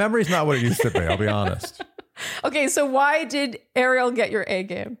then. My memory's not what it used to be, I'll be honest. Okay, so why did Ariel get your A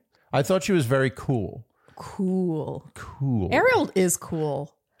game? I thought she was very cool. Cool. Ariel is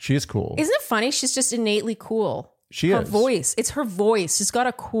cool. She is cool. Isn't it funny? She's just innately cool. She is. Her is. voice. It's her voice. She's got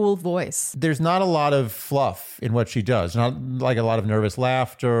a cool voice. There's not a lot of fluff in what she does. Not like a lot of nervous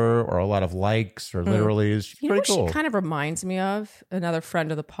laughter or a lot of likes or literallys. She's You know pretty what cool. she kind of reminds me of? Another friend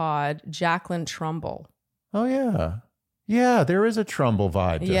of the pod, Jacqueline Trumbull. Oh, yeah. Yeah, there is a Trumbull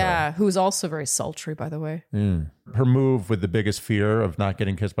vibe to her. Who's also very sultry, by the way. Her move with the biggest fear of not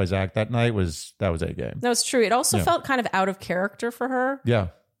getting kissed by Zach that night was A game. No, it's true. It also felt kind of out of character for her. Yeah.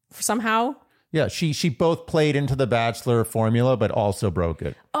 Somehow. Yeah, she both played into the Bachelor formula, but also broke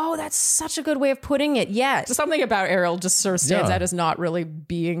it. Oh, that's such a good way of putting it. Yeah. Something about Ariel just sort of stands out as not really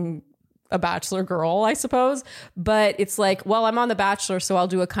being a Bachelor girl, I suppose. But it's like, well, I'm on The Bachelor, so I'll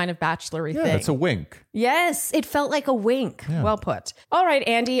do a kind of Bachelor-y thing. Yeah, it's a wink. Yes, it felt like a wink. Yeah. Well put. All right,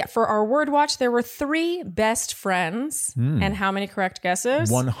 Andy, for our word watch, there were 3 best friends. And how many correct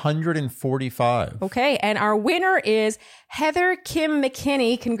guesses? 145. Okay, and our winner is Heather Kim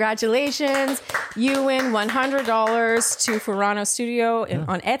McKinney. Congratulations. You win $100 to Furano Studio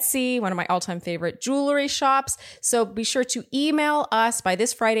on Etsy, one of my all-time favorite jewelry shops. So be sure to email us by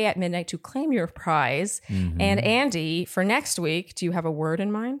this Friday at midnight to claim your prize. And Andy, for next week, do you have a word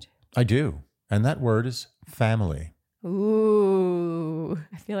in mind? I do. And that word is family. Ooh,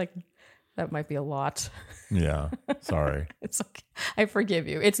 I feel like that might be a lot. Yeah, sorry. It's okay. I forgive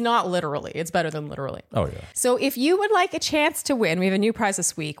you. It's not literally. It's better than literally. Oh, yeah. So if you would like a chance to win, we have a new prize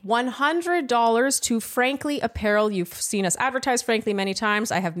this week. $100 to Frankly Apparel. You've seen us advertise Frankly many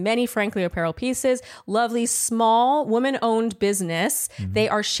times. I have many Frankly Apparel pieces. Lovely, small, woman-owned business. They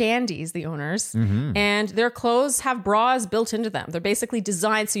are Shandy's, the owners. And their clothes have bras built into them. They're basically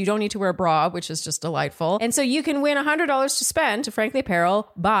designed so you don't need to wear a bra, which is just delightful. And so you can win $100 to spend to Frankly Apparel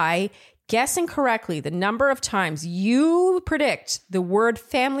by guessing correctly the number of times you predict the word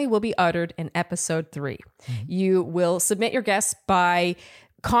family will be uttered in episode 3. You will submit your guess by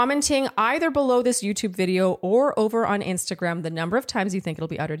commenting either below this YouTube video or over on Instagram the number of times you think it'll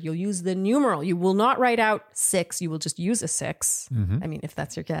be uttered. You'll use the numeral. You will not write out 6. You will just use a 6. I mean, if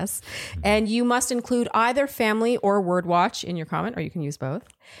that's your guess. And you must include either family or word watch in your comment, or you can use both.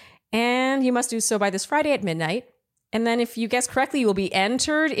 And you must do so by this Friday at midnight. And then if you guess correctly, you will be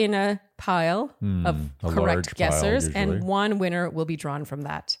entered in a pile of correct guessers, and one winner will be drawn from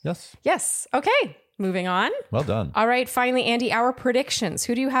that. Yes. Okay. Moving on. Well done. All right. Finally, Andy, our predictions.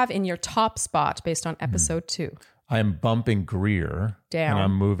 Who do you have in your top spot based on episode 2? I am bumping Greer. Down. And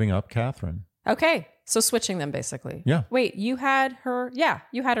I'm moving up Catherine. Okay. So switching them basically. Yeah. Wait, you had her. Yeah.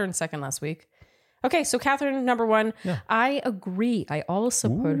 You had her in second last week. Okay, so Catherine, number 1. Yeah. I agree. I also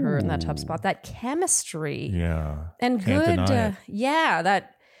put her in that top spot. That chemistry. Yeah. And Can't good.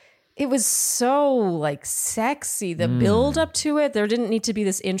 That it was so like sexy. The build up to it. There didn't need to be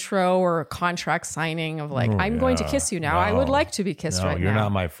this intro or contract signing of like, I'm going to kiss you now. I would like to be kissed right now. You're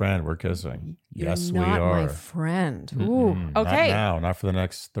not my friend. We're kissing. Yes, we are. You're not my friend. Ooh, okay. Not now. Not for the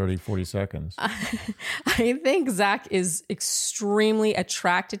next 30, 40 seconds. I think Zach is extremely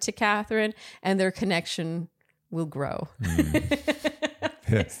attracted to Catherine and their connection will grow.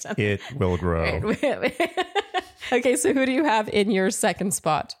 It will grow. Okay, so who do you have in your second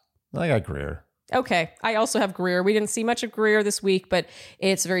spot? I got Greer. Okay, I also have Greer. We didn't see much of Greer this week, but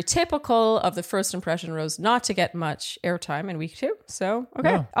it's very typical of the first impression rose not to get much airtime in week 2. So, okay.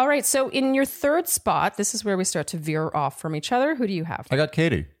 Yeah. All right, so in your third spot, this is where we start to veer off from each other. Who do you have? I got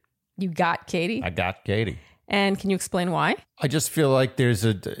Katie. You got Katie? I got Katie. And can you explain why? I just feel like there's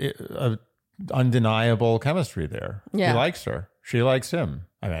a undeniable chemistry there. Yeah. He likes her. She likes him.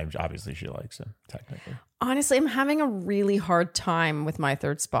 I mean, obviously she likes him, technically. Honestly, I'm having a really hard time with my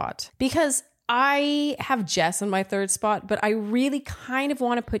third spot because I have Jess in my third spot, but I really kind of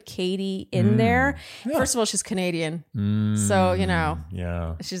want to put Katie in there. Yeah. First of all, she's Canadian. So, you know,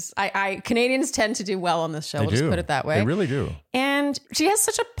 she's, Canadians tend to do well on this show. We'll just put it that way. They really do. And she has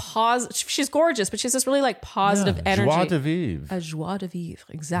such a she's gorgeous, but she has this really like positive energy. Joie de vivre. A joie de vivre.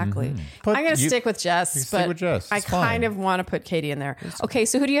 Exactly. I'm going to stick with Jess, but I kind of want to put Katie in there. Okay.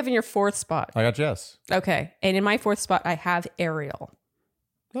 So who do you have in your fourth spot? I got Jess. Okay. And in my fourth spot, I have Ariel.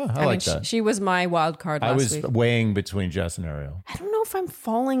 Oh, I like that. She was my wild card last week. I was weighing between Jess and Ariel. I don't know if I'm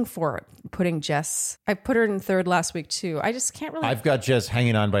falling for it, putting Jess. I put her in third last week too. I just can't really. I've got Jess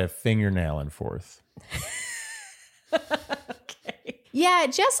hanging on by a fingernail in fourth. Okay. Yeah,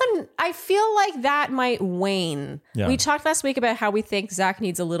 Jess, I feel like that might wane. Yeah. We talked last week about how we think Zach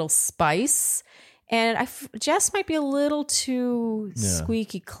needs a little spice. And Jess might be a little too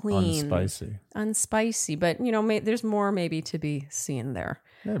squeaky clean. Unspicy. But, you know, there's more maybe to be seen there.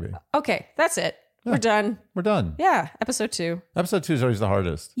 Maybe. Okay, that's it. Yeah. We're done. Yeah, episode 2. Episode 2 is always the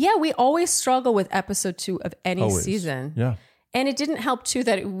hardest. Yeah, we always struggle with episode 2 of any season. Yeah. And it didn't help, too,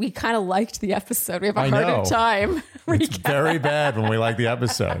 that we kind of liked the episode. We have a harder time. It's very bad when we like the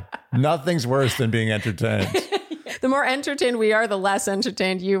episode. Nothing's worse than being entertained. The more entertained we are, the less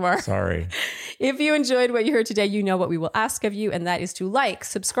entertained you are. Sorry. If you enjoyed what you heard today, you know what we will ask of you, and that is to like,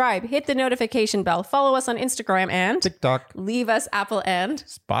 subscribe, hit the notification bell, follow us on Instagram and TikTok, leave us Apple and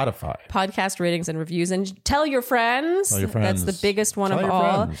Spotify podcast ratings and reviews, and tell your friends. That's the biggest one of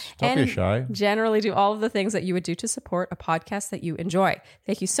all. Don't be shy. Generally do all of the things that you would do to support a podcast that you enjoy.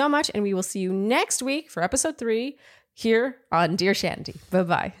 Thank you so much, and we will see you next week for episode 3 here on Dear Shandy.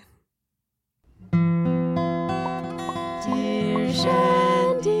 Bye-bye. Dear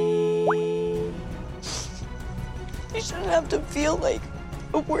Shandy, you shouldn't have to feel like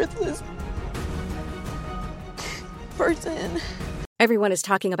a worthless person. Everyone is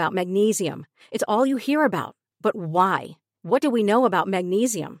talking about magnesium. It's all you hear about. But why? What do we know about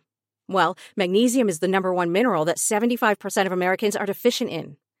magnesium? Well, magnesium is the #1 mineral that 75% of Americans are deficient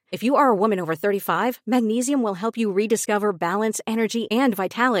in. If you are a woman over 35, magnesium will help you rediscover balance, energy, and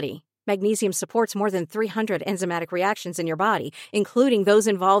vitality. Magnesium supports more than 300 enzymatic reactions in your body, including those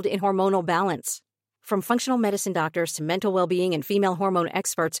involved in hormonal balance. From functional medicine doctors to mental well-being and female hormone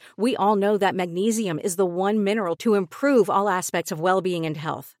experts, we all know that magnesium is the one mineral to improve all aspects of well-being and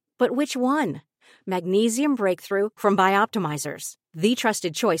health. But which one? Magnesium Breakthrough from Bioptimizers, the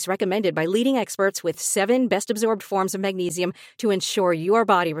trusted choice recommended by leading experts with 7 best-absorbed forms of magnesium to ensure your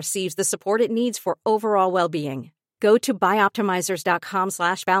body receives the support it needs for overall well-being. Go to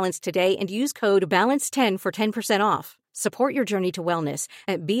bioptimizers.com/balance today and use code BALANCE10 for 10% off. Support your journey to wellness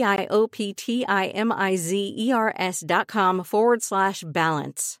at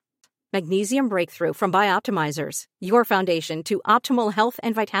bioptimizers.com/balance. Magnesium Breakthrough from Bioptimizers, your foundation to optimal health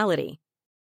and vitality.